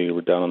Field, and we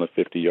were down on the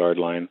 50-yard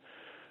line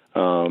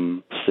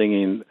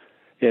singing.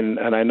 And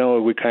I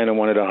know we kind of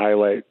wanted to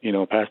highlight,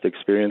 past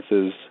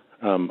experiences.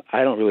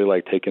 I don't really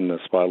like taking the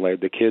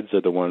spotlight. The kids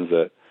are the ones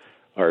that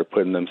are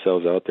putting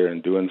themselves out there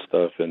and doing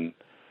stuff, and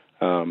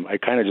I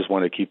kind of just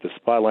want to keep the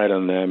spotlight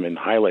on them and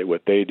highlight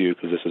what they do,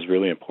 because this is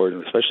really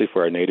important, especially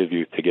for our Native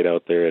youth, to get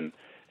out there and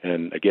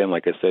again,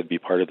 like I said, be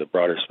part of the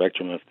broader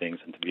spectrum of things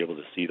and to be able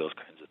to see those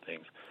kinds of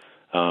things.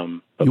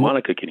 But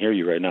Monica can hear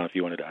you right now if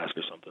you wanted to ask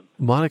her something.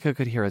 Monica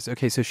could hear us.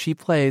 Okay, so she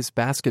plays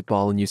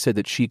basketball, and you said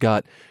that she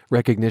got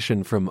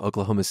recognition from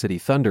Oklahoma City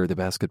Thunder, the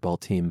basketball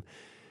team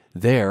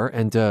there.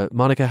 And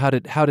Monica, how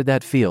did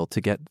that feel to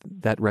get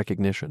that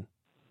recognition?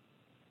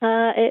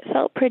 It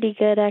felt pretty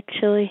good,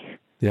 actually.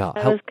 Yeah.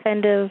 I was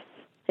kind of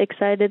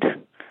excited.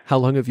 How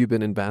long have you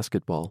been in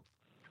basketball?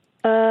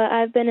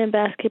 I've been in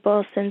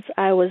basketball since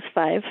I was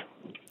 5.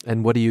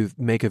 And what do you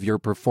make of your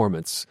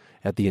performance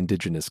at the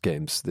Indigenous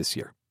Games this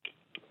year?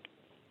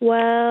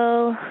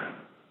 Well,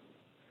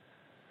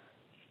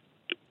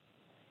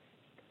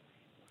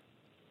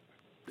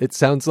 it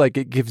sounds like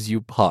it gives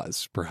you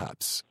pause,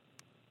 perhaps.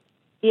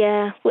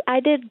 Yeah, I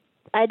did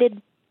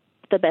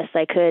the best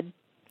I could.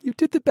 You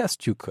did the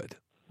best you could.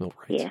 All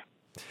right. Yeah.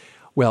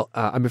 Well,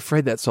 I'm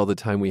afraid that's all the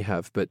time we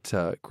have, but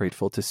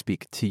grateful to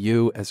speak to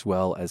you, as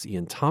well as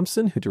Ian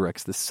Thompson, who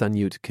directs the Sun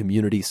Ute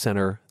Community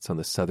Center. It's on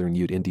the Southern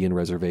Ute Indian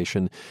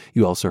Reservation.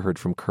 You also heard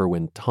from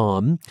Kerwin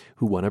Tom,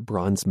 who won a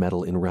bronze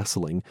medal in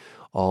wrestling,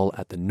 all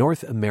at the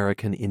North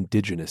American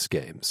Indigenous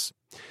Games.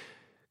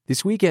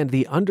 This weekend,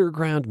 the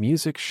Underground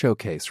Music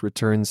Showcase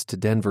returns to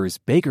Denver's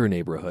Baker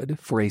neighborhood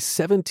for a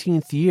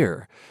 17th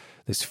year.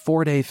 This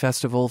 4-day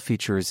festival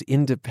features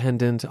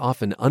independent,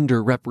 often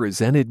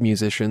underrepresented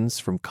musicians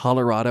from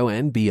Colorado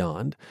and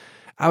beyond.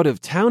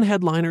 Out-of-town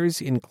headliners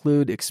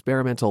include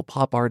experimental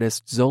pop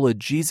artist Zola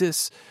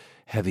Jesus,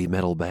 heavy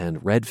metal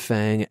band Red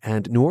Fang,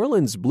 and New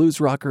Orleans blues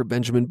rocker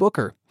Benjamin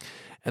Booker.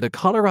 And a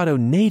Colorado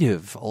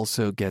native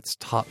also gets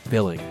top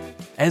billing.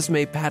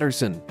 Esme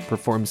Patterson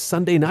performs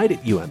Sunday night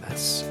at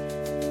UMS.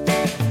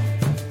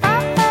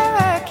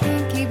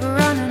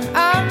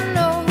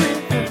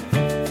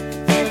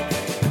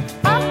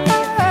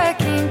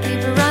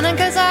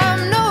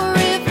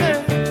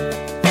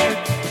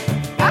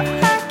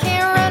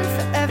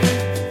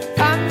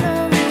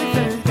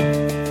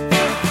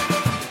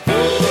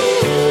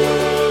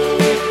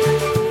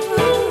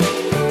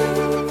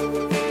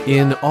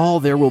 In all,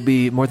 there will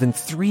be more than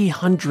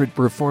 300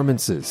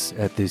 performances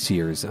at this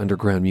year's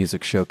Underground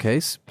Music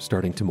Showcase,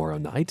 starting tomorrow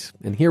night.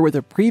 And here with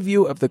a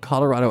preview of the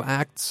Colorado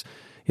acts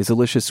is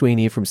Alicia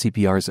Sweeney from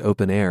CPR's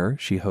Open Air.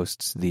 She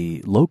hosts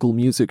the local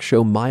music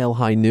show Mile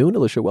High Noon.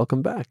 Alicia,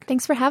 welcome back.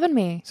 Thanks for having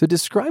me. So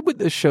describe what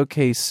this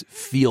showcase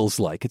feels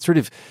like. It sort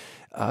of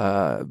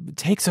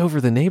takes over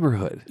the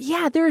neighborhood.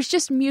 Yeah, there's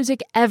just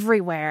music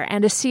everywhere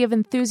and a sea of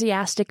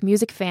enthusiastic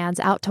music fans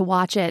out to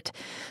watch it.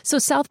 So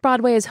South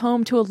Broadway is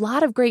home to a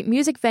lot of great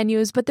music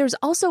venues, but there's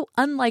also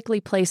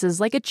unlikely places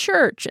like a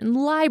church and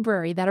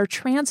library that are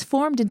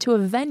transformed into a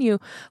venue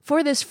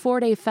for this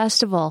 4-day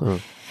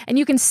festival. And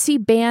you can see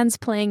bands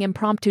playing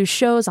impromptu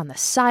shows on the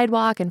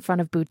sidewalk in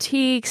front of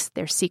boutiques.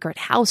 There's secret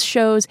house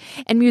shows,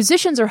 and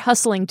musicians are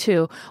hustling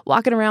too,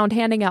 walking around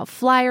handing out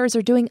flyers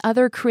or doing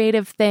other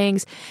creative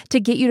things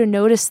to get you to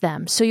notice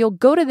them. So you'll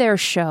go to their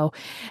show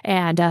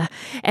and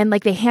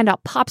like they hand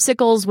out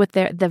popsicles with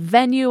the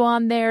venue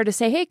on there to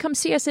say, hey, come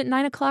see us at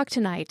 9:00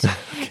 tonight.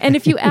 And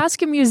if you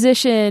ask a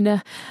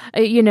musician,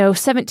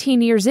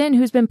 17 years in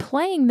who's been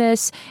playing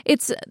this,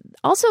 it's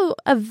also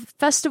a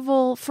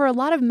festival for a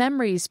lot of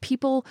memories.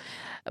 People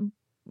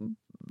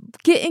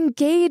get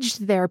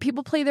engaged there.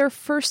 People play their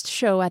first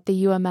show at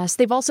the UMS.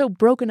 They've also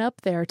broken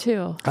up there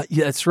too.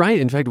 Yeah, that's right.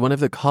 In fact, one of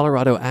the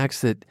Colorado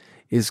acts that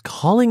is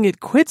calling it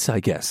quits, I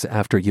guess,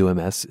 after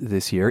UMS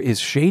this year is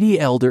Shady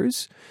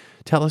Elders.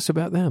 Tell us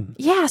about them.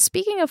 Yeah,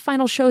 speaking of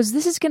final shows,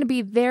 this is going to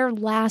be their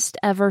last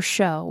ever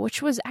show,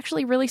 which was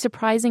actually really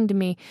surprising to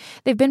me.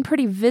 They've been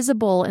pretty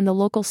visible in the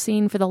local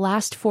scene for the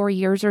last 4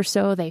 years or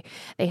so. They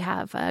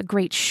have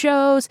great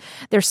shows.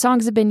 Their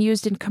songs have been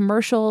used in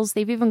commercials.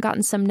 They've even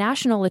gotten some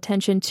national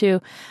attention too.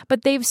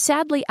 But they've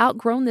sadly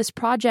outgrown this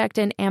project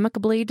and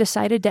amicably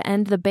decided to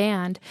end the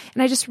band.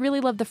 And I just really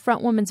love the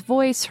front woman's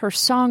voice, her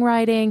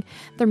songwriting.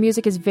 Their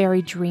music is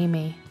very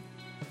dreamy.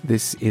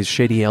 This is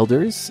Shady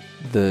Elders,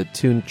 the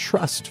tune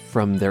Trust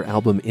from their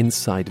album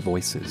Inside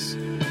Voices.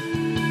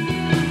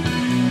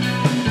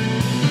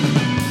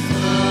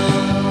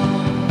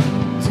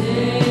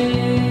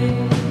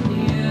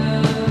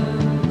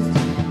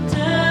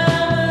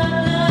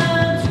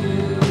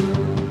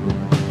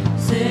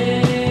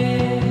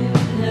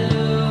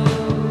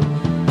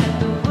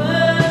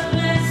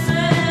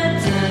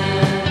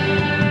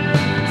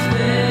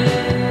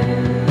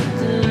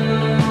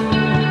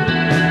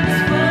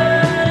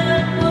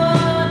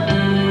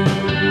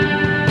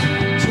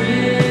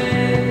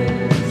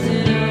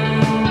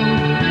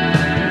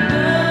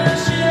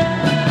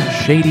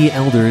 Shady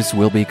Elders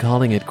will be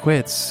calling it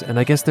quits, and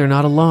I guess they're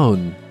not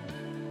alone.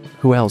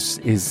 Who else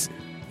is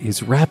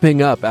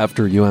wrapping up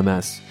after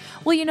UMS?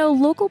 Well,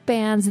 local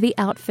bands, The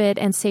Outfit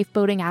and Safe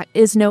Boating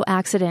Is No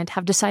Accident,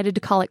 have decided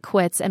to call it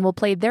quits and will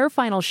play their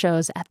final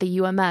shows at the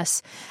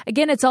UMS.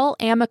 Again, it's all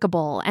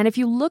amicable. And if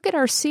you look at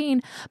our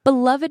scene,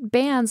 beloved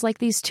bands like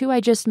these two I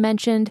just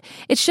mentioned,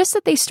 it's just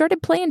that they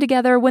started playing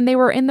together when they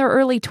were in their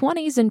early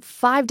 20s, and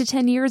 5 to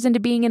 10 years into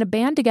being in a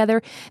band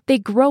together, they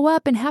grow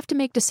up and have to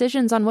make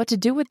decisions on what to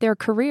do with their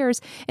careers.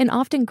 And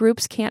often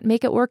groups can't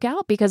make it work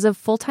out because of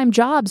full-time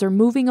jobs or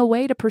moving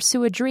away to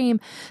pursue a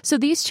dream. So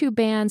these two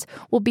bands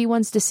will be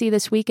ones to see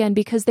this weekend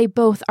because they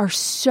both are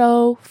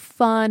so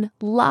fun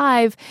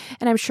live,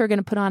 and I'm sure going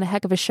to put on a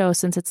heck of a show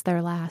since it's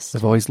their last.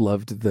 I've always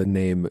loved the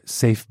name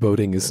Safe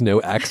Boating Is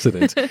No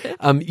Accident.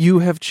 You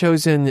have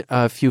chosen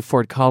a few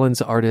Fort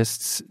Collins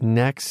artists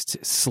next.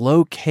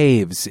 Slow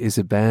Caves is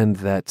a band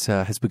that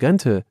has begun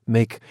to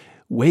make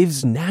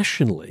waves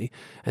nationally.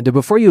 And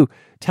before you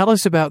tell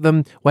us about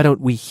them, why don't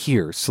we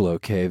hear Slow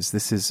Caves?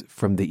 This is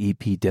from the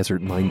EP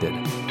Desert Minded.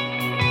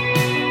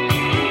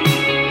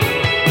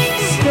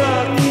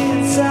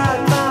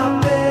 Inside my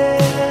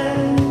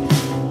bed,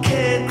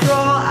 can't crawl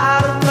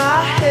out of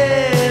my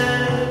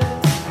head.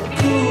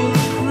 Cool,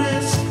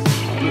 crisp,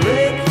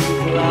 break the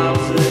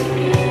clouds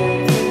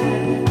again.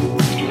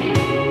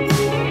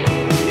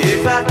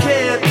 If I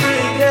can't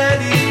drink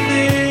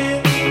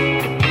anything,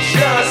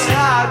 just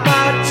hide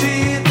my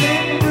teeth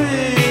and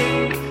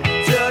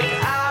breathe. Duck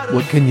out.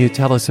 What can you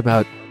tell us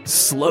about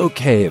Slow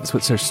Caves?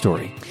 What's their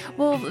story?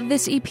 Well,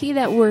 this EP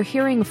that we're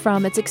hearing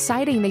from, it's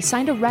exciting. They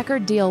signed a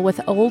record deal with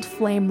Old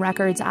Flame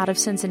Records out of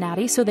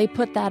Cincinnati, so they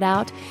put that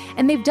out.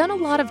 And they've done a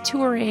lot of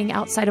touring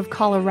outside of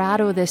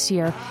Colorado this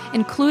year,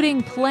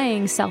 including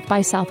playing South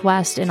by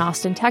Southwest in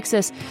Austin,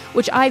 Texas,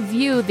 which I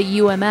view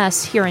the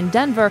UMS here in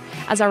Denver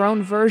as our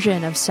own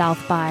version of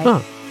South by.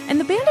 Huh.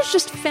 And the band has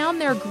just found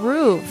their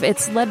groove.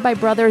 It's led by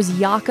brothers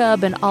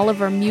Jakob and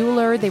Oliver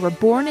Mueller. They were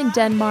born in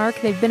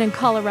Denmark. They've been in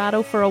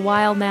Colorado for a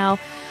while now.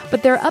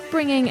 But their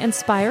upbringing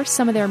inspires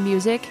some of their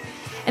music.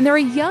 And they're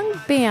a young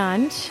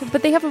band,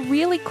 but they have a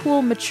really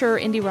cool, mature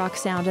indie rock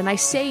sound. And I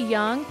say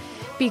young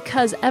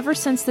because ever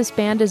since this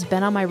band has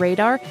been on my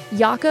radar,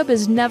 Jakob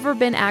has never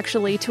been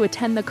actually to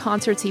attend the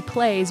concerts he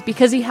plays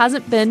because he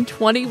hasn't been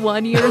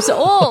 21 years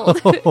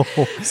old.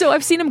 So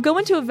I've seen him go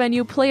into a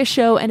venue, play a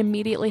show, and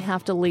immediately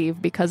have to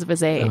leave because of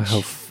his age. Oh,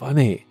 how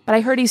funny. But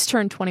I heard he's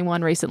turned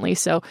 21 recently,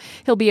 so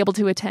he'll be able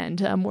to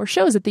attend more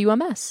shows at the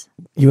UMS.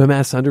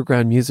 UMS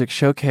Underground Music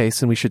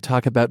Showcase, and we should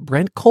talk about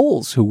Brent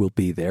Coles, who will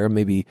be there,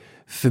 maybe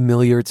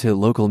familiar to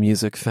local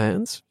music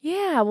fans.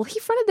 Yeah, well, he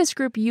fronted this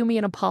group Yumi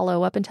and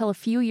Apollo up until a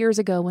few years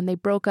ago when they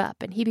broke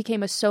up, and he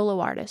became a solo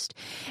artist.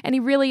 And he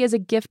really is a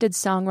gifted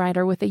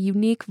songwriter with a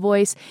unique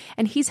voice,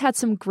 and he's had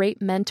some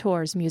great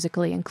mentors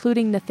musically,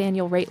 including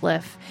Nathaniel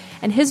Rateliff.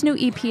 And his new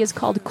EP is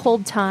called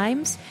Cold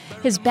Times.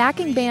 His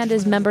backing band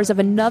is members of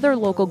another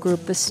local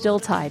group, The Still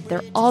Tide.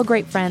 They're all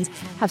great friends,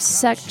 have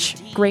such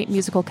great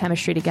musical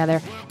chemistry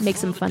together. It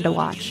makes them fun to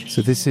watch.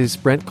 So this is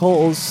Brent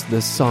Coles,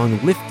 the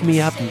song Lift Me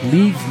Up,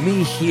 Leave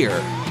Me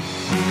Here.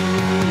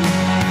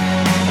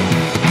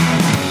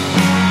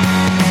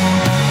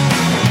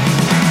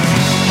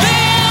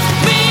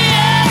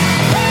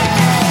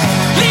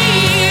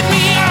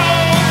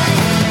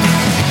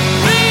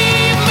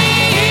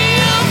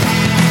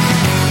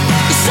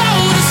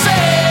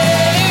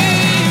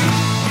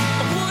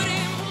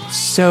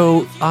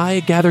 So I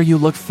gather you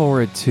look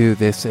forward to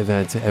this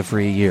event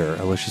every year,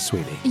 Alicia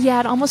Sweeney. Yeah,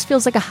 it almost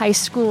feels like a high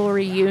school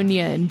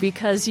reunion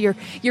because you're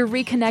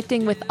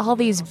reconnecting with all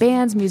these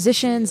bands,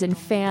 musicians, and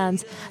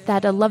fans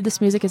that love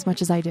this music as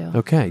much as I do.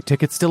 Okay,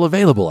 tickets still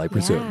available, I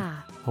presume. Yeah.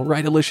 All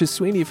right, Alicia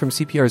Sweeney from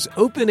CPR's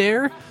Open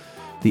Air.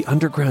 The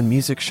Underground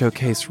Music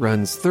Showcase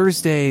runs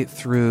Thursday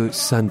through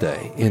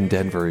Sunday in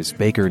Denver's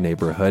Baker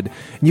neighborhood.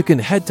 You can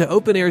head to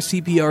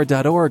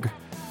openaircpr.org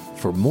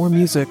for more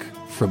music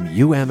from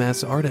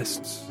UMS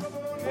artists.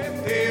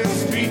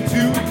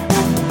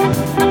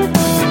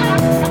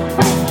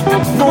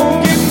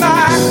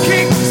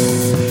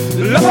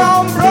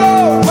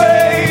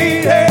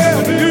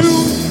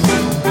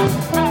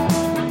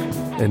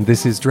 And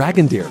this is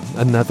Dragon Deer,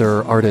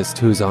 another artist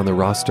who's on the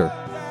roster.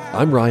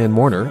 I'm Ryan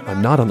Warner.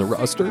 I'm not on the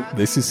roster.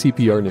 This is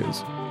CPR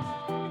News.